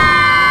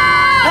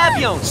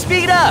 Papillon,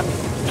 speed up!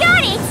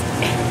 Got it!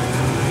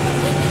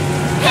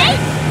 Hey!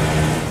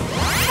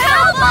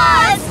 Help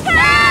us!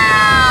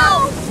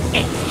 Help!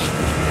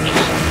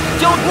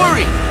 Don't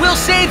worry, we'll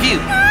save you!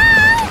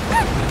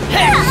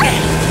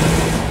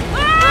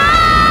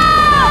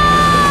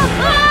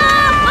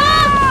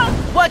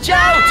 Watch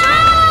out!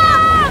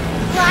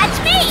 Watch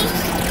me!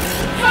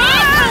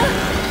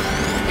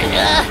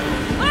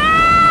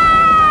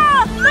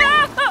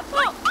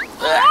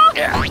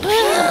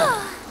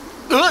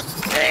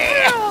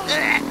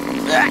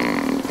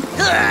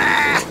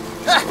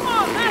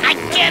 I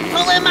can't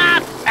pull him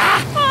up!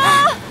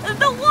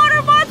 The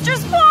water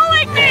monster's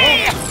pulling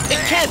me! It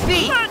can't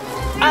be!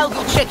 I'll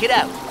go check it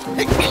out.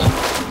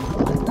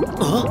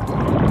 Huh?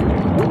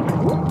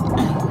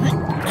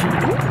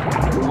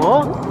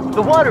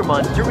 The water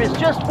monster is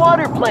just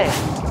water plants.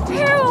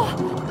 Phew!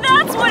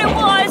 That's what it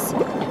was!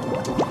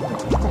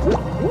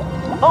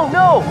 Oh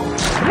no!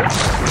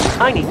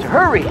 I need to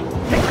hurry.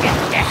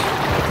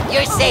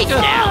 You're safe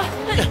now.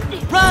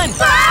 Run!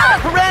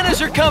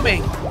 Piranhas are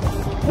coming!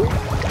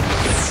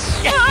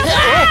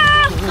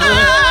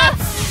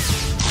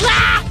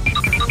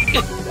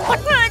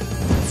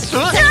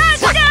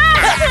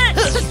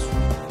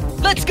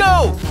 Let's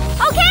go!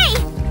 Okay!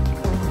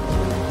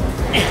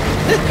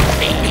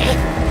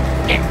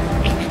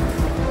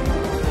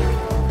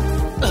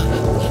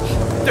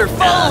 They're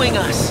following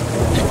us!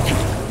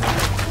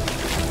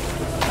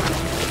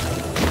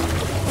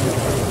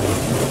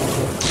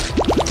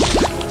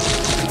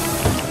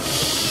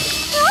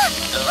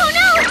 Oh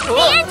no!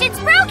 The engine's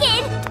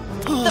broken!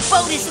 The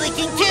boat is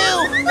leaking too!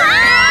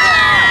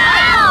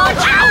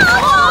 Ouch!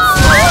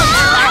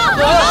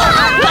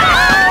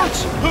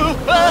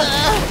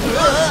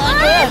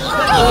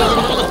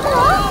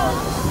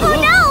 Oh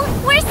no!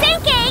 We're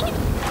sinking!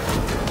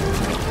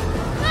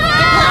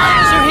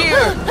 Piranhas are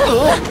here!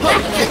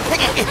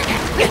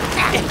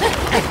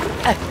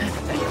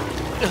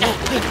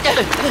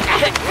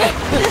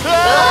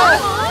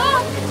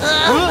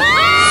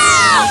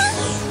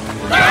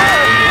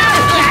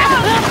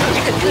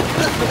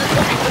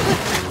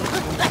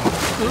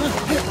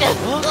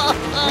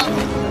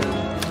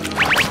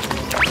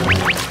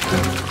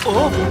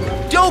 Oh,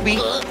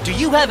 Dobie, do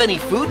you have any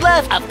food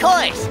left? Of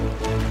course!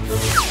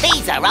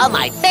 These are all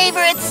my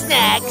favorite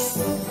snacks!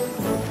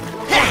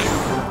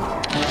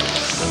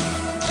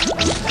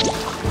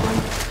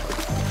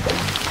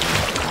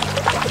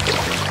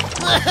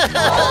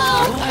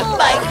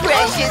 My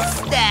precious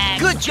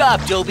snacks! Good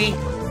job, Dobie.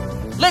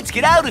 Let's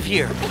get out of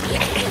here.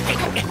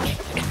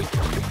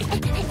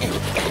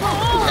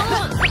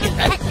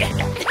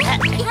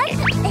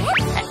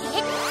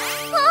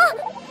 Oh,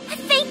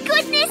 thank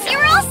goodness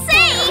you're all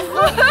safe!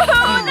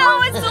 Oh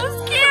no, it's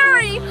so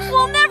scary!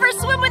 We'll never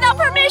swim without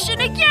permission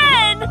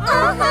again!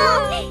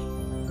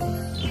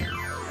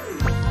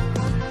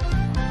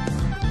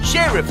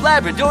 Sheriff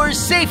Labrador's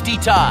Safety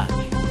Talk.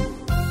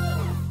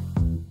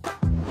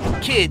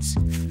 Kids,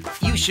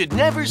 you should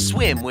never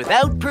swim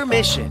without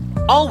permission.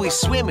 Always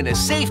swim in a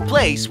safe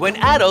place when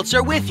adults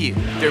are with you.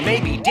 There may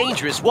be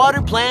dangerous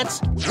water plants,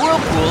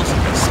 whirlpools,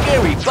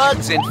 scary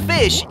bugs, and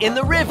fish in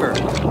the river.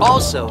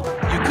 Also,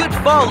 you could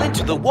fall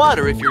into the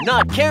water if you're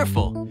not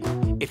careful.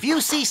 If you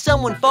see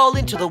someone fall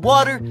into the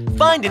water,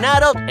 find an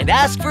adult and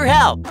ask for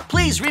help.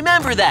 Please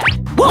remember that.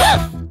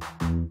 Woof!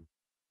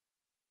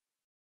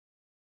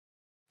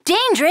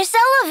 Dangerous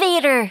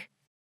elevator!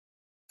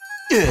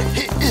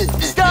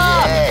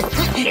 Stop!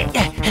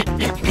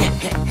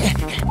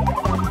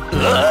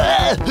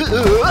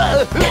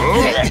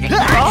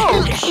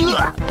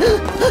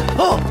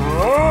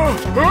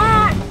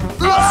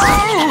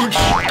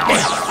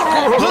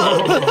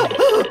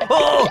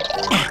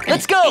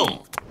 Let's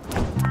go!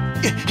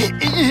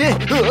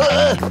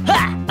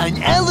 An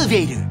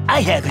elevator!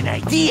 I have an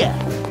idea!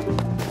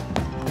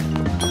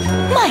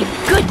 My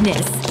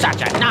goodness!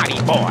 Such a naughty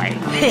boy.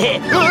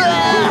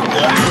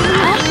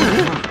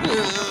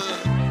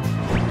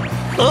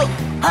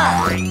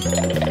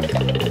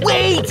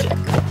 Wait!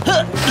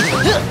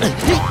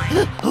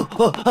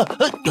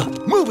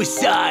 Move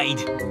aside!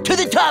 To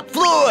the top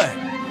floor!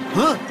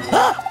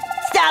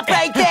 Stop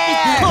right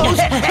there! Close!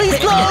 Please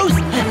close!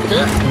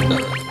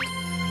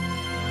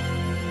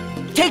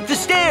 Take the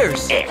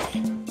stairs!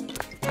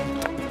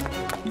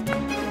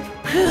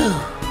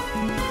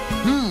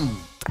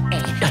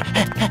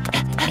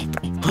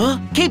 Huh?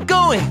 Keep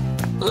going!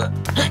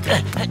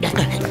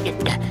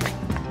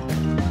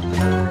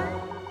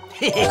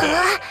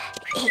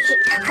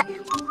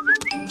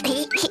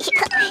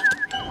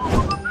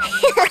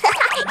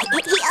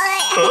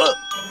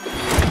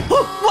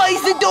 Why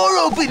is the door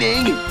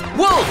opening?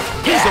 Wolf,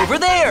 he's over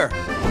there!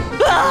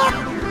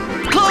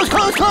 Close,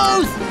 close,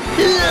 close!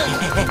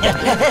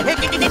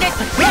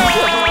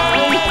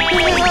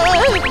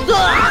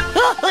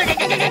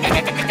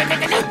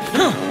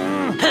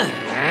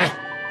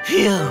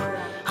 Phew,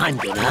 I'm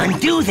gonna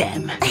undo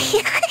them.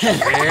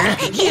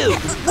 You,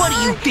 what do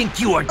you think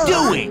you are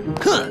doing?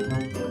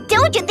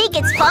 Don't you think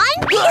it's fun?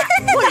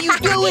 What are you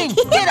doing?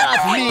 Get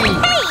off me!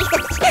 Hey!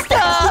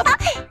 Stop!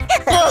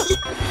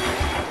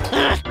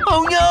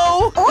 Oh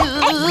no!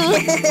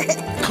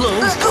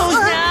 Close, close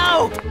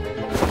now!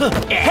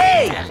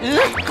 Hey!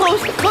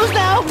 Close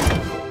now!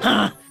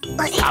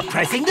 Stop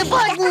pressing the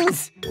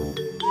buttons!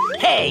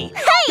 Hey!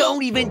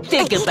 Don't even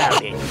think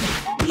about it!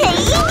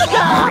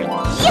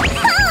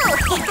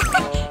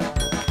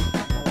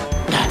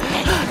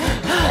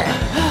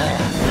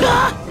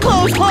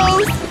 Close,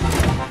 close!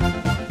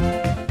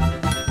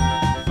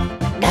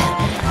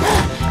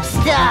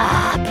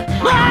 Stop!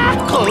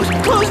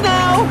 Close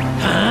now!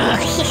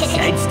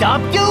 Said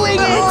stop doing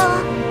it!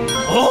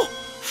 Oh,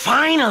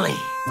 finally!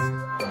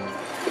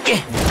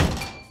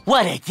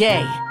 What a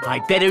day! I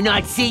better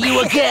not see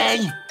you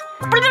again!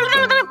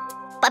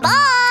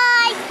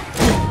 Bye-bye!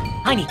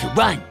 I need to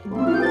run.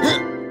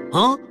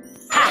 Huh?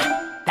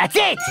 Ha! That's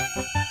it!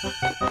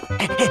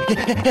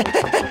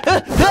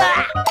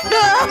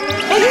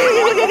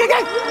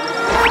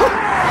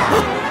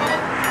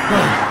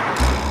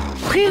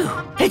 Phew!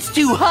 It's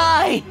too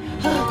high!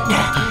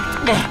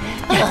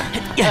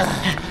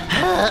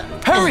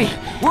 Hurry!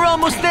 We're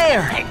almost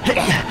there!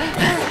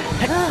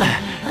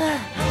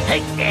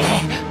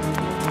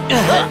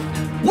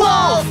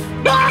 Wolf!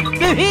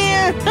 You're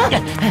here!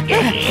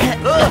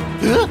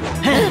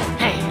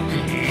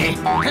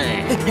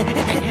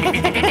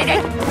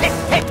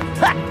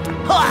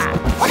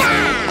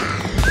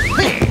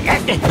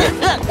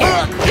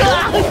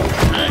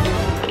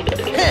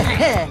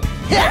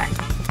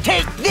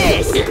 Take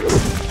this!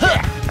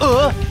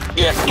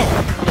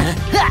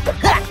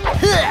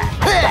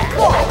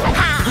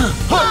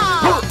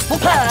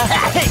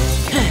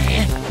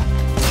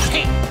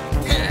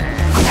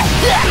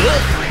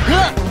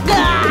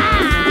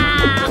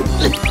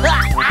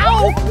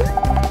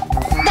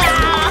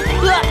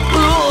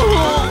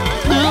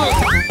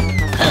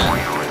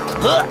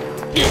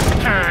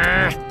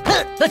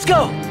 Let's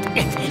go!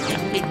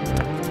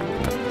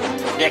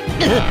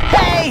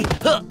 Hey!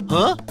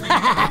 Huh?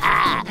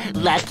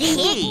 Lucky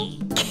me!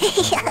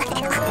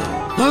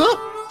 Huh?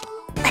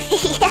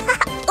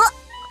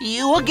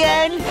 You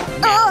again?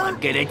 Now I'm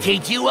gonna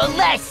teach you a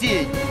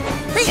lesson!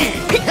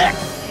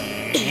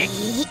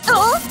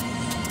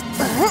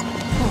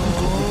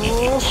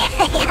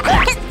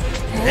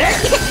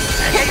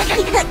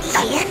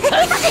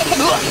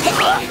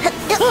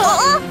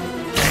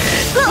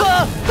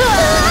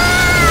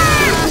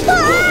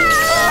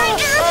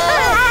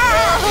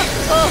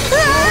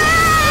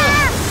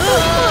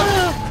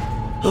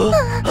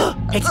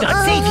 It's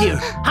not safe here!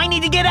 I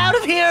need to get out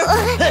of here!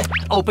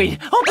 Open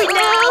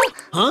now!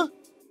 Huh?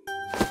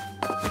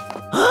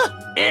 Huh?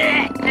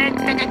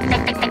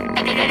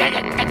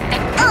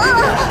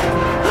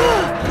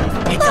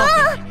 It's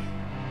open!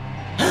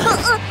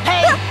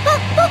 Hey!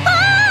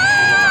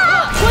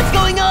 What's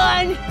going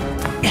on?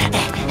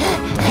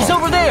 He's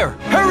over there!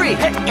 Hurry!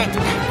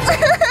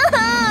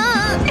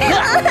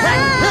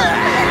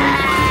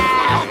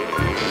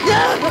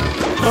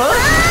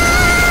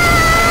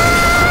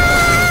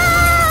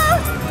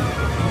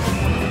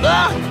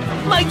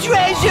 My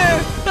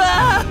treasure!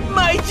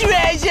 My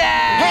treasure!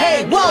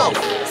 Hey, Wolf!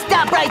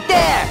 Stop right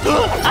there!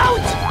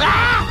 Out!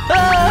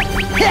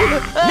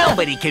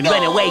 Nobody can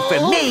run away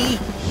from me!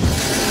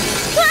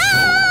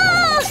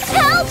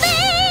 Help me!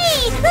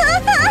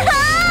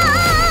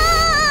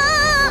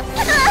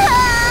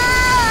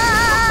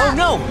 Oh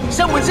no!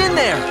 Someone's in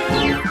there!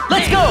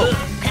 Let's go!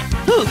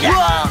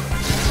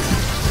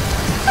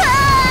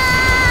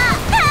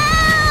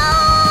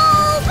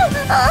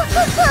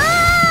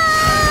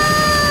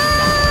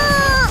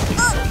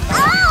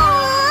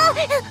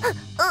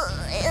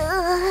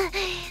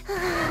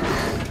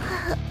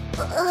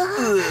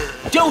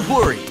 Don't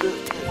worry.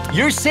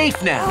 You're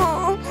safe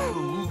now.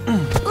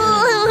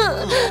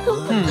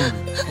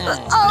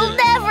 I'll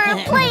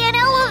never play in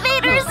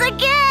elevators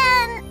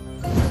again!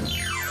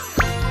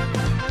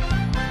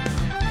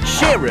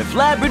 Sheriff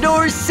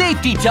Labrador's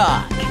Safety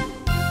Talk.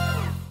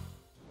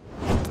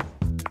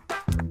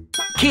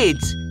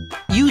 Kids,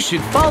 you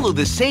should follow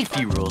the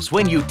safety rules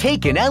when you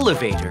take an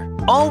elevator.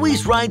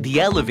 Always ride the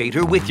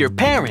elevator with your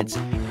parents.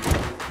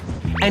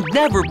 And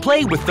never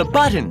play with the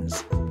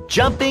buttons.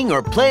 Jumping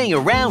or playing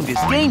around is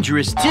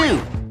dangerous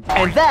too.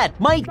 And that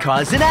might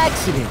cause an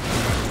accident.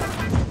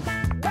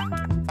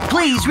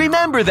 Please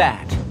remember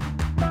that.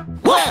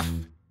 Woof!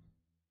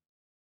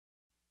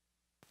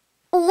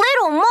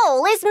 Little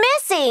Mole is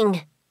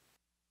missing!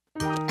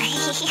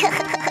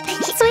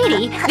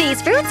 Sweetie,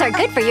 these fruits are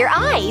good for your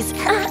eyes.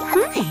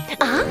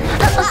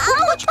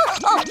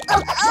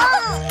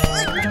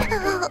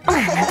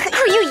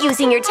 Are you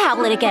using your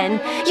tablet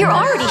again? You're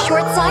already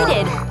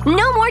short-sighted.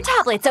 No more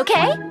tablets,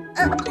 okay?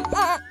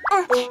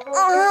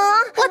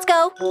 Let's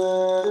go.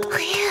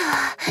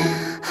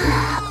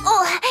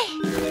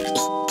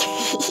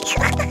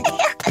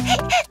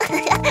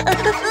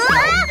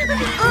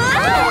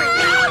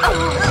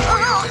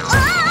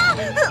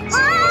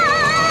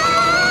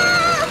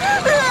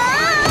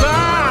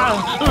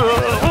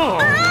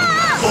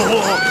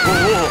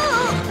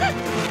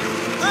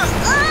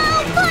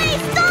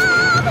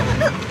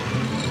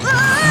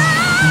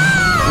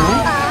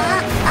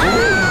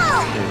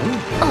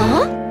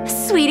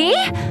 Sweetie?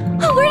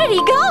 Where did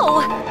he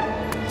go?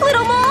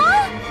 Little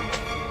Mole?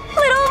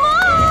 Little Mole?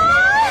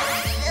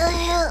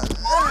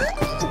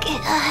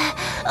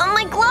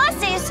 My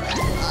glasses!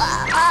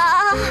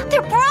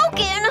 They're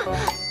broken!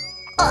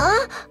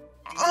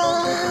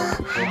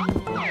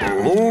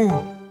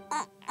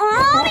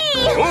 Mommy!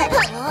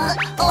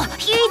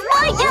 He's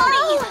my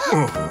daddy!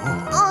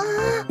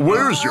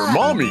 Where's your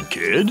mommy,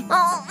 kid?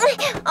 Mommy!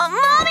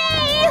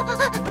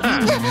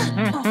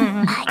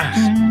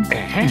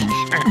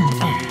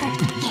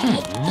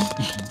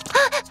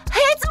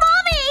 It's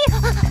Mommy!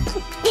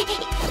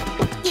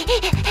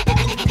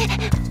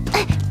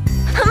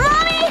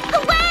 Mommy,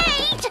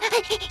 wait!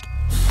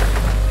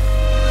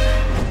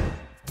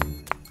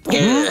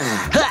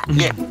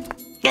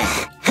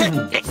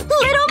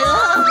 Little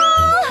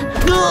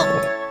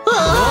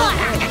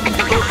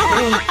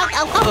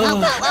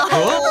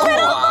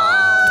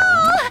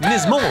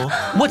Ms. Mole,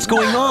 what's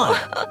going on?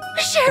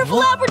 Sheriff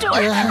Labrador,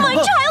 my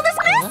child is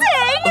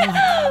missing!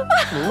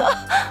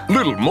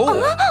 Little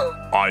Mole.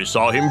 I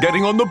saw him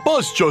getting on the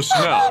bus just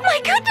now. Oh my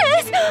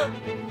goodness!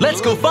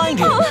 Let's go find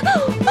him.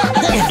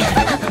 Mommy!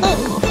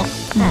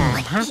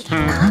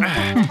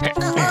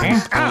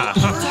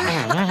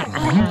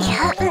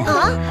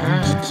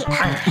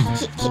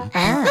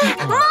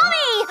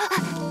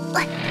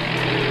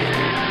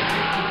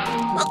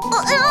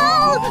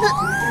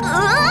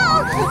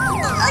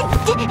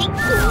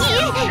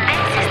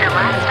 This is the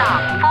last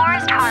stop,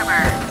 Forest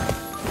Harbor.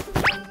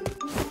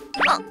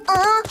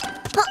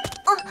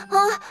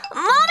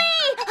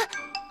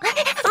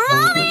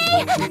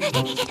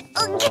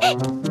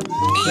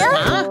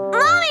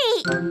 Mommy!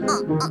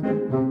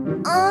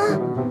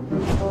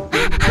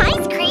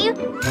 Ice cream?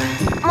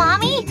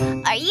 Mommy,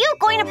 are you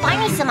going to buy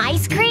me some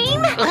ice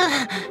cream?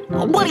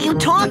 What are you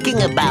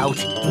talking about?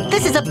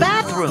 This is a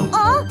bathroom.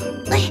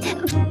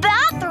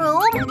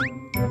 Bathroom?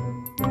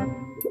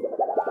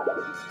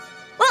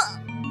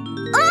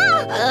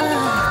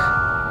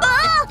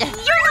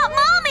 You're not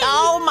Mommy!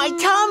 Oh, my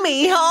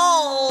tummy!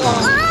 Oh!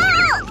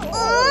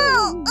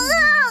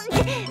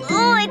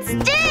 It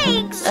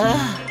stinks! Mommy,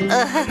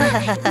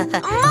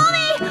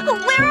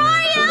 where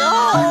are you?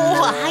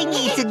 Oh, I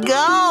need to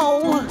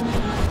go.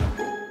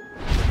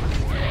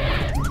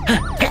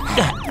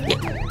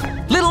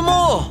 Little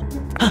Mole!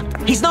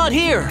 He's not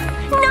here.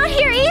 Not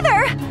here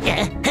either!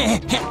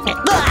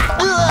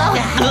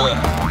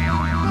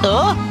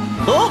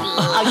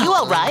 Are you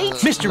all right?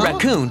 Mr.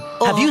 Raccoon,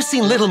 have you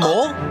seen Little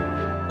Mole?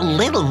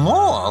 Little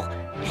Mole?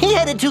 He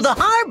headed to the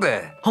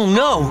harbor. Oh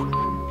no!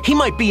 He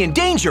might be in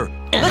danger!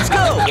 Let's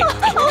go!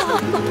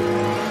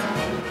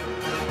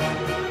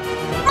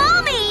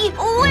 Mommy,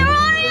 where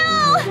are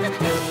you?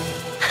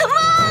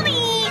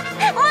 Mommy!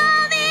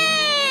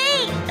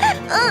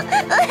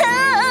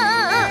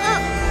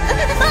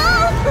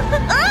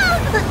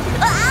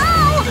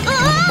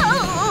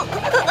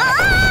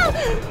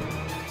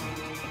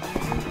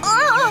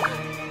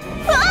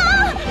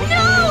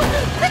 No!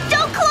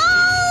 Don't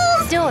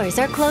close! Doors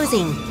are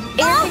closing.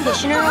 Air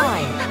conditioner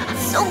on.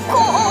 So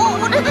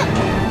cold!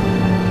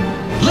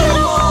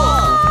 Little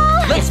Mole!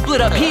 Let's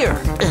split up here.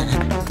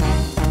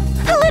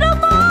 Little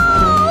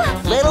Mole!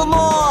 Little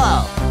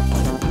Mole!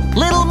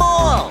 Little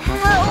Mole!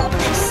 Help!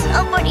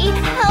 Somebody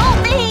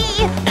help me!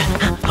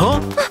 Huh?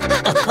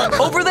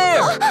 Over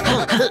there!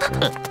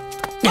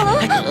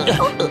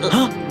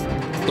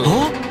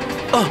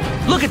 Oh,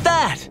 look at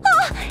that! It's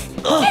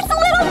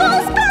Little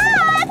Mole's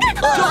bag!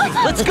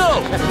 Let's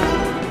go!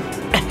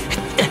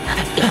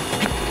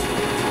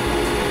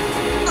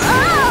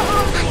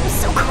 I'm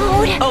so cold!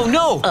 boat. Oh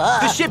no!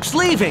 The ship's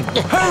leaving!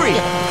 Hurry!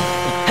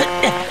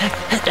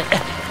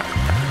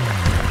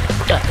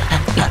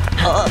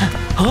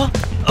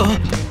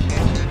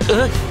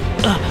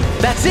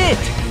 That's it!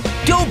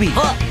 Dobie!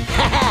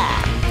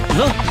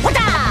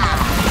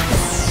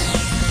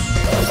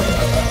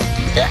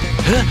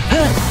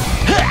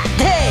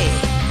 Hey!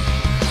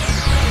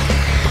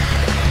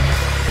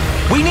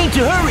 We need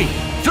to hurry!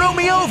 Throw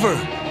me over!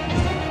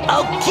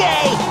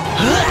 Okay!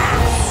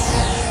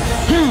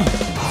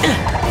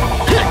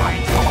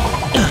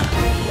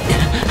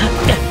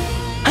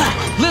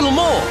 Little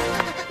more!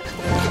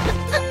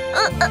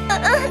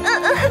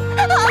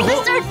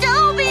 Officer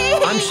Dobie!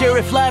 I'm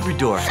Sheriff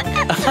Labrador.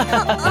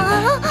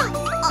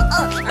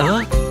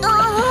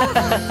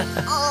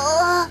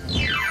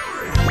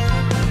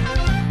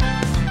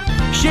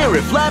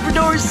 Sheriff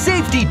Labrador's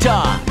Safety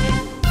Talk!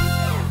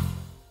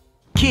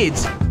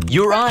 Kids,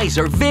 your eyes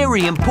are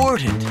very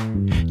important.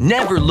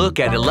 Never look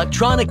at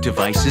electronic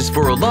devices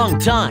for a long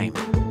time.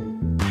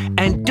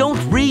 And don't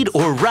read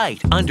or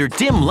write under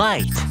dim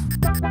light.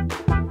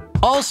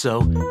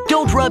 Also,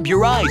 don't rub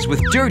your eyes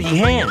with dirty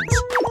hands.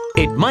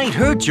 It might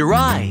hurt your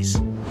eyes.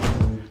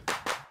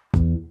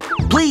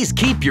 Please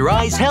keep your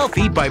eyes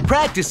healthy by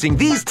practicing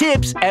these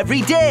tips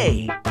every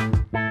day.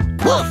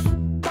 Woof!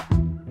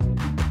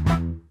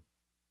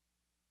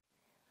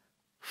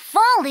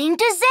 Falling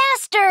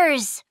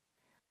disasters!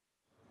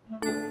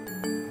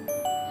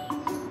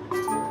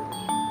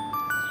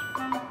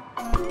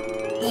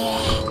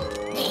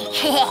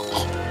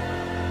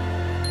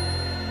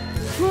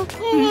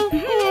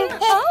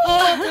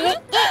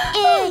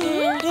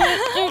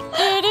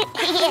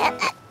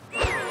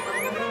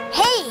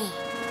 Hey!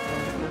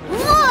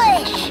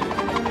 Whoosh!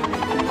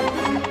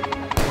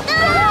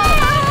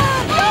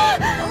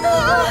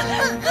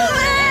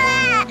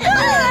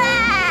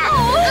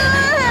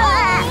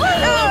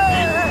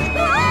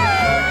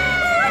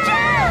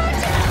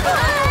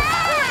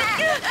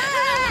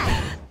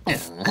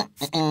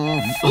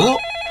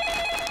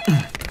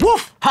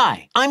 Woof!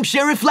 Hi, I'm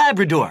Sheriff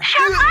Labrador.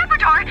 Sheriff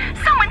Labrador,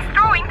 someone's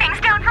throwing things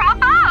down from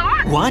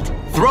above. What?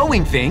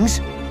 Throwing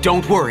things?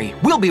 Don't worry,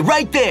 we'll be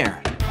right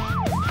there.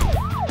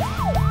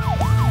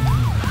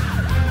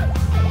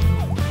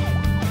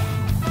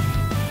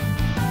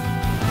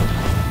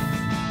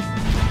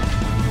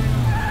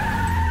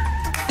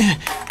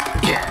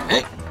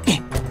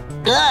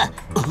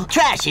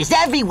 Trash is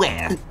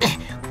everywhere.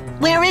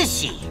 Where is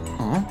she?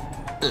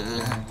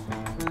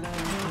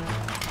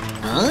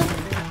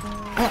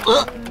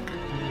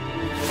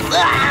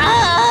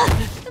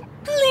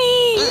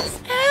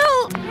 Please,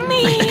 help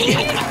me.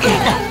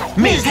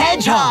 Miss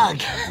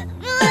Hedgehog!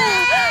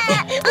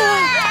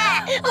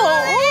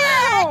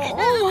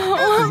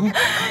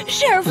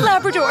 Sheriff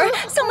Labrador,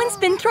 someone's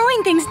been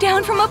throwing things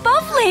down from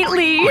above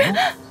lately.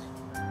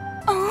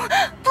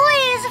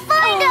 Please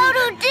find out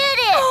who did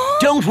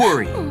it! Don't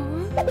worry.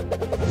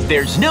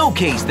 There's no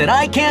case that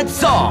I can't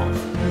solve.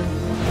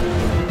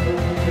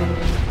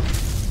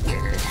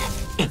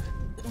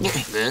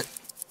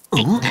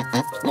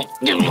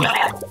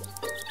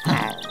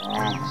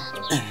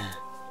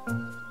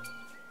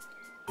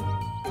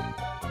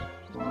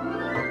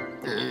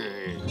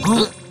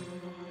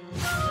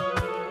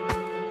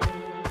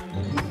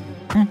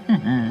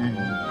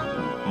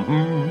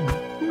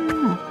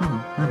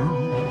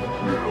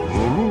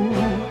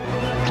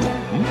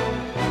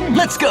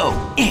 Let's go!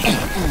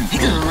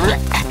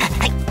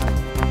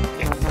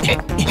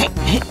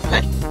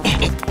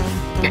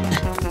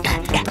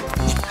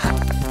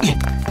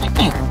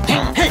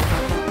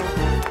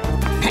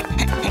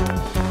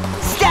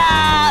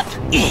 Stop!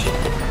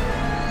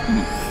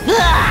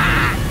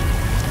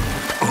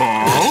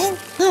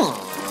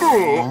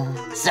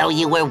 So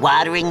you were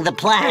watering the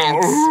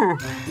plants?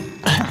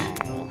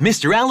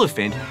 Mr.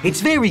 Elephant,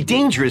 it's very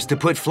dangerous to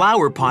put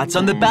flower pots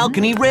on the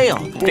balcony rail.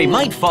 They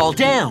might fall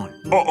down.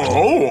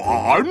 Oh,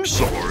 I'm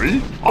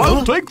sorry.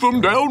 I'll take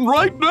them down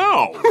right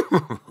now.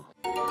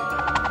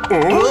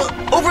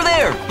 Over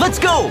there! Let's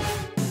go!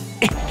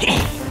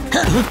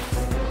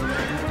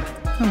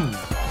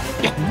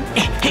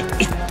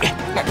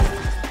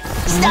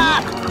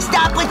 Stop!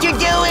 Stop what you're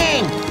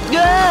doing!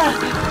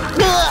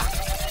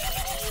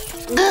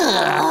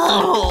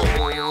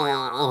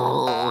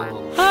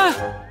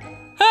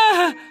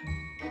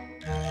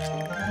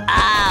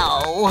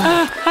 Ow!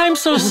 I'm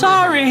so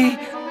sorry.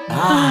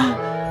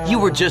 You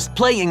were just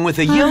playing with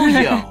a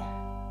yo-yo.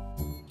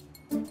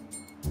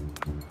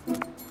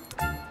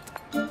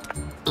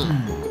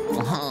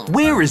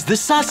 Where is the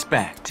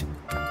suspect?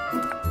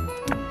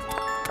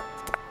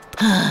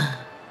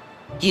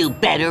 You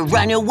better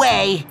run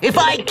away if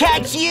I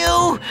catch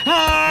you!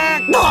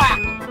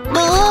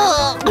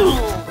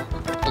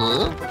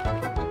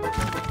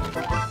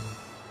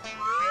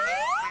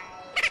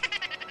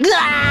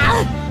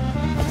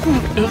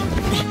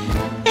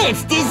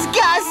 It's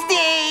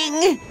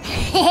disgusting!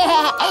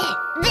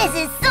 This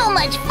is so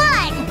much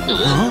fun!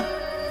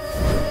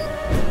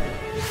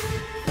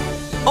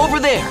 Over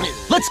there!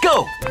 Let's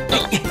go!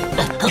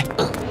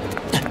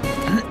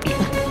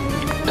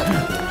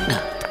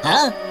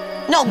 Huh?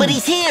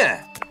 Nobody's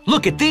here.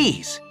 Look at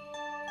these.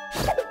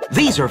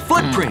 These are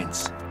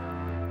footprints.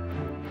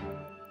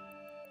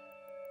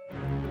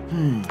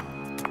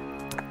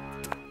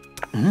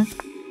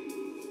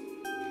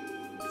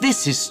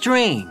 This is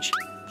strange.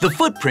 The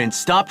footprints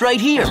stopped right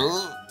here.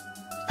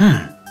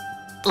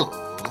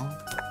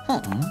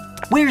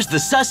 Where's the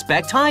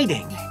suspect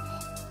hiding?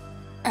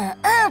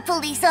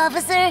 Police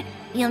officer.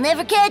 You'll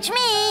never catch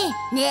me.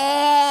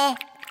 Nah.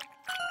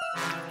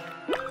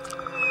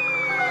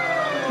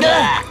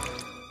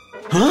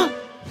 Huh?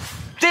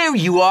 There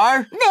you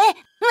are!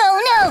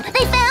 No,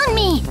 they found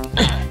me!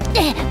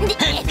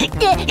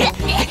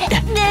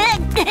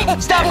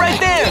 Stop right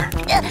there!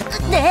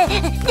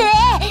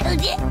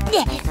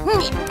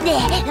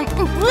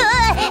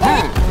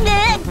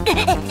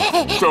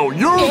 So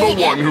you're the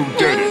one who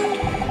did it.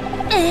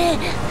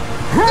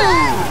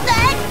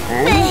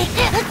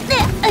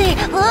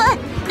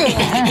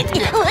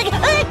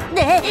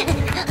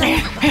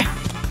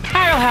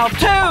 I'll help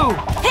too!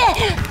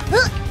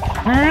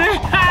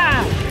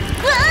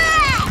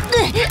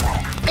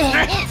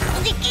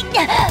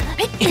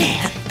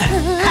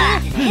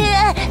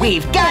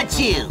 We've got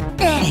you.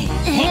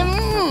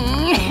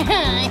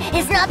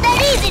 It's not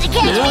that easy to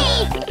catch me.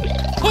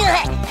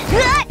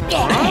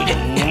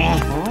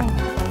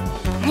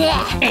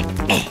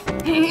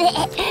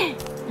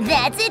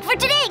 That's it for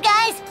today,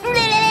 guys.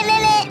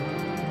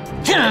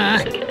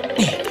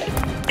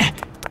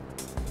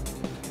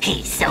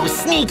 He's so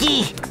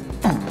sneaky.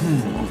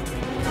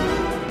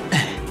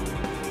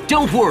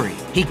 Don't worry,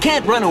 he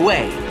can't run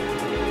away.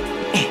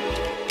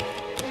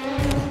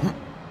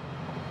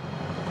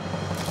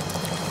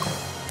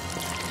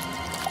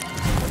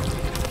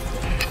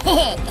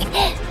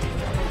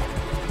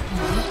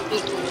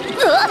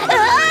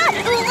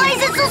 Why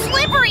is it so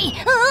slippery?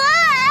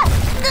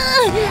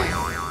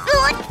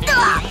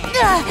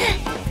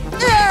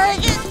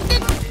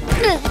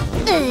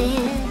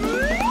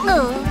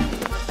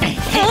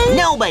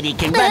 Nobody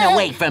can run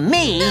away from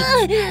me.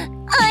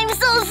 I'm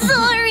so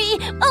sorry.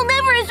 I'll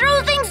never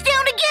throw things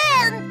down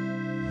again.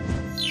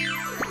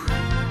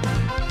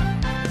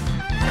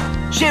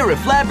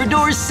 Sheriff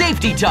Labrador's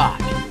Safety Talk.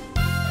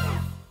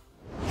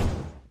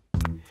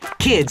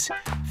 Kids,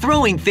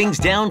 throwing things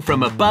down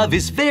from above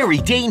is very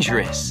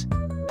dangerous.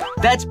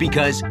 That's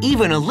because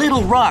even a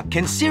little rock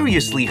can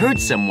seriously hurt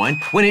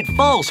someone when it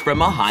falls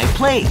from a high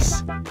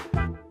place.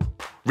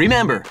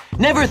 Remember,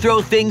 never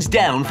throw things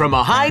down from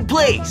a high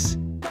place.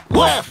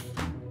 Woof!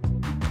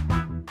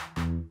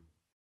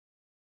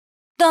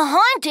 The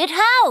haunted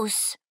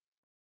house.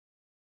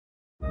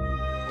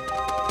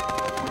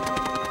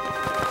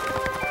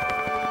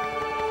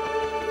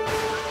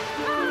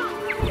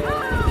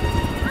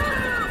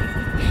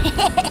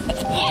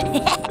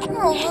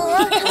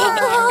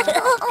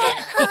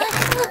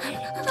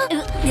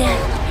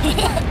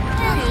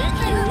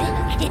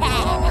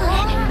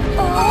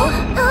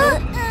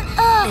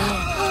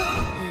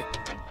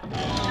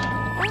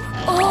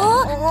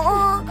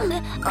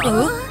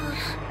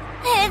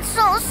 It's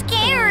so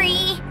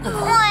scary.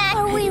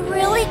 Are we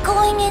really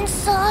going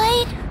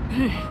inside?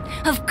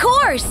 Of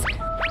course!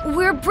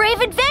 We're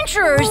brave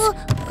adventurers!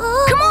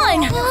 Come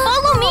on,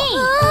 follow me!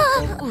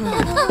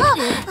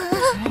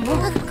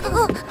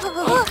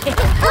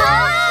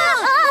 Quack!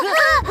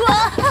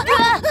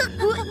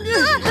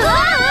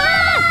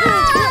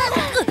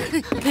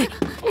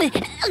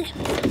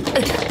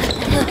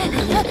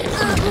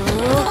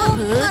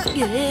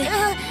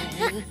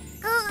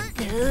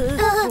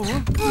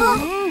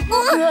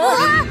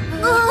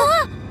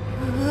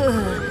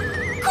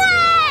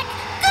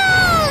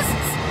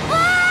 Ghosts!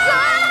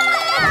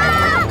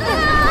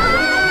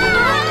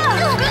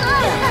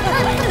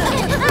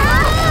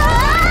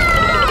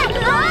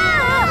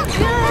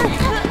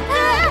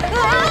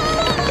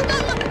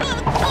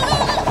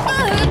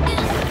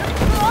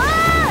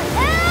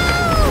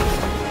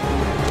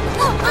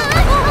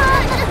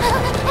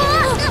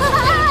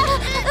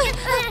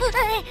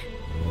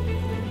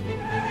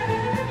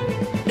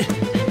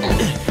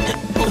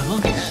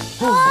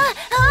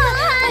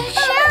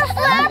 Sheriff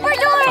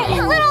Labrador!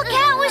 Little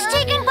cat was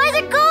taken by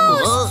the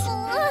ghosts!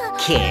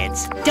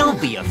 Kids, don't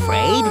be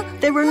afraid.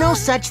 There are no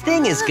such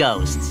thing as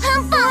ghosts.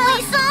 But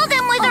we saw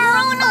them with our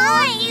own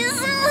eyes!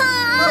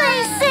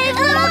 Please save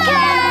little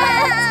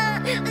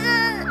cat!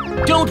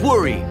 Don't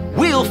worry,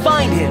 we'll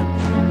find him.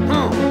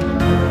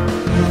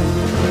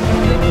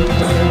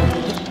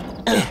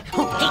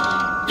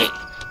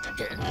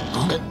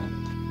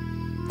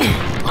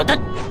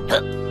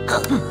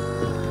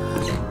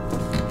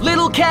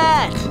 Little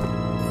cat!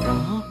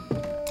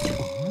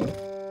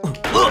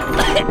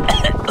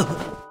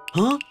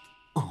 Huh?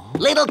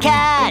 Little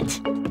cat!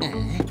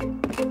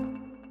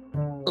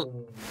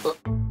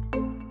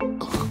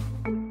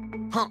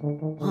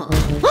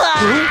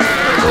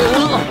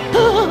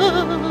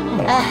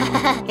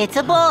 It's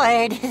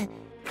aboard.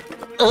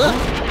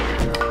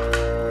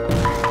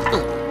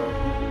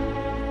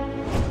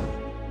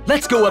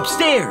 Let's go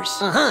upstairs.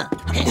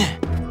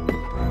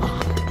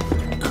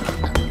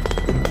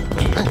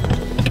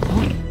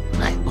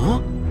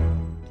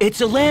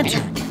 It's a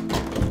lantern.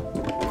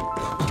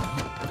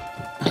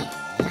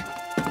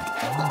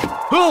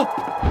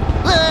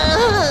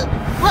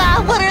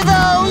 What are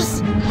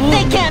those?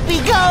 They can't be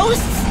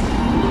ghosts!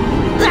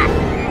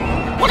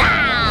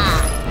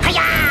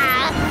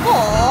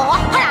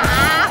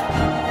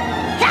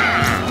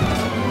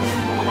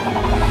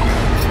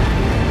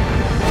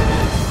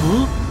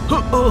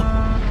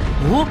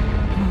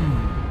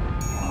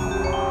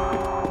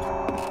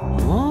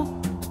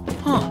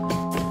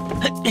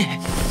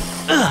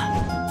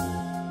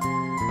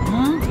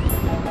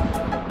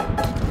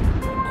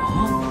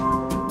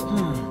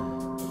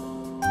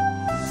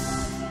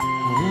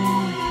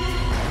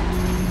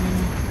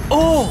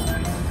 Oh!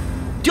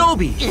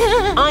 Dobie,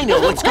 I know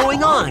what's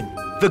going on.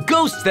 The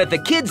ghosts that the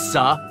kids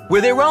saw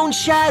were their own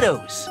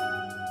shadows.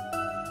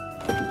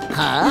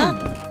 Huh?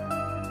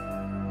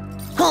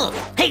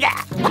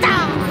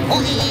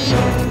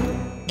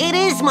 It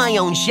is my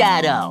own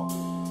shadow.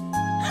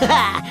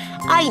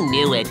 I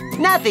knew it.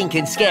 Nothing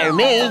can scare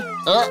me.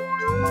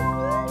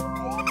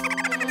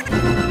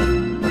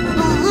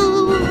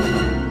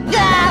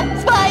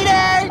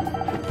 Spider!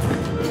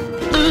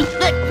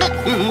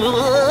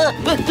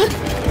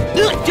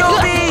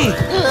 Dobie!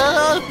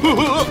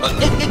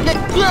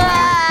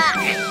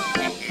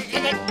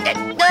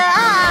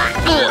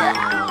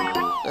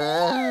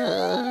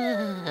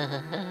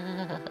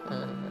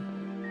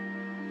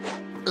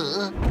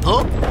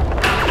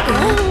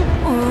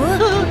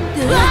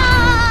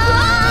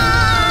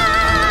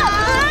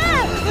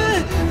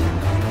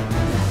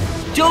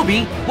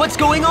 Dobie, what's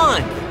going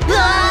on?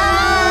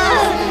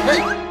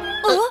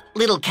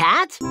 Little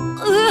cat?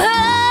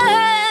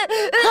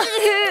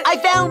 I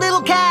found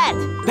little cat!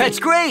 That's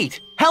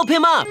great! Help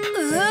him up!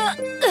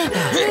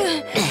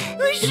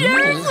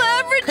 Sheriff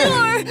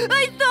Labrador!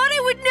 I thought I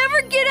would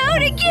never get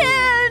out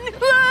again!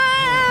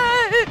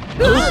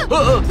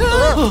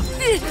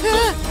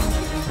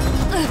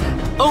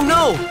 Oh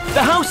no!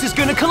 The house is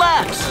gonna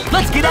collapse!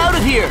 Let's get out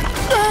of here!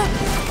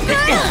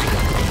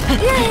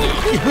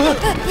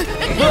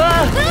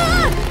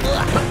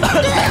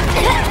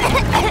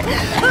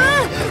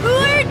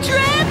 We're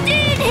trapped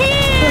in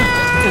here!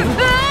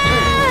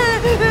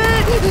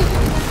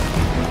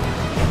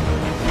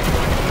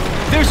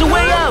 There's a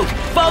way out!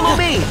 Follow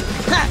me!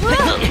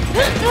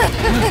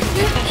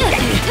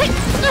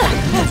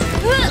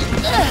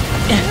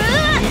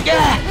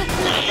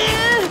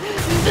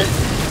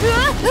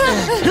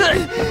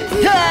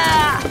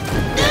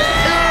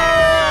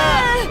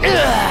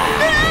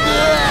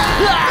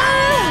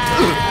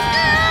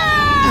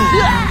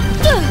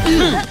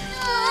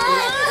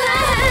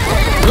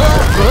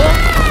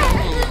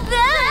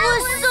 That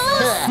was so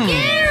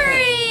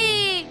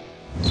scary!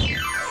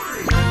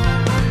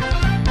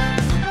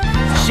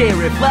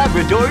 Sheriff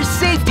Labrador's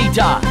Safety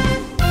Talk!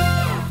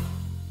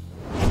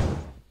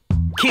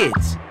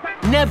 Kids,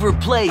 never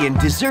play in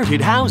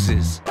deserted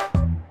houses.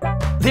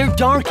 They're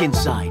dark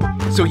inside,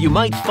 so you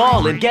might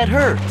fall and get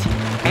hurt.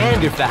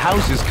 And if the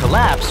houses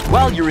collapse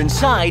while you're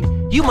inside,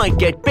 you might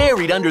get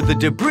buried under the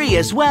debris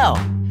as well.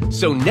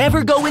 So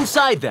never go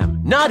inside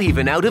them, not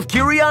even out of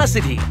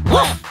curiosity.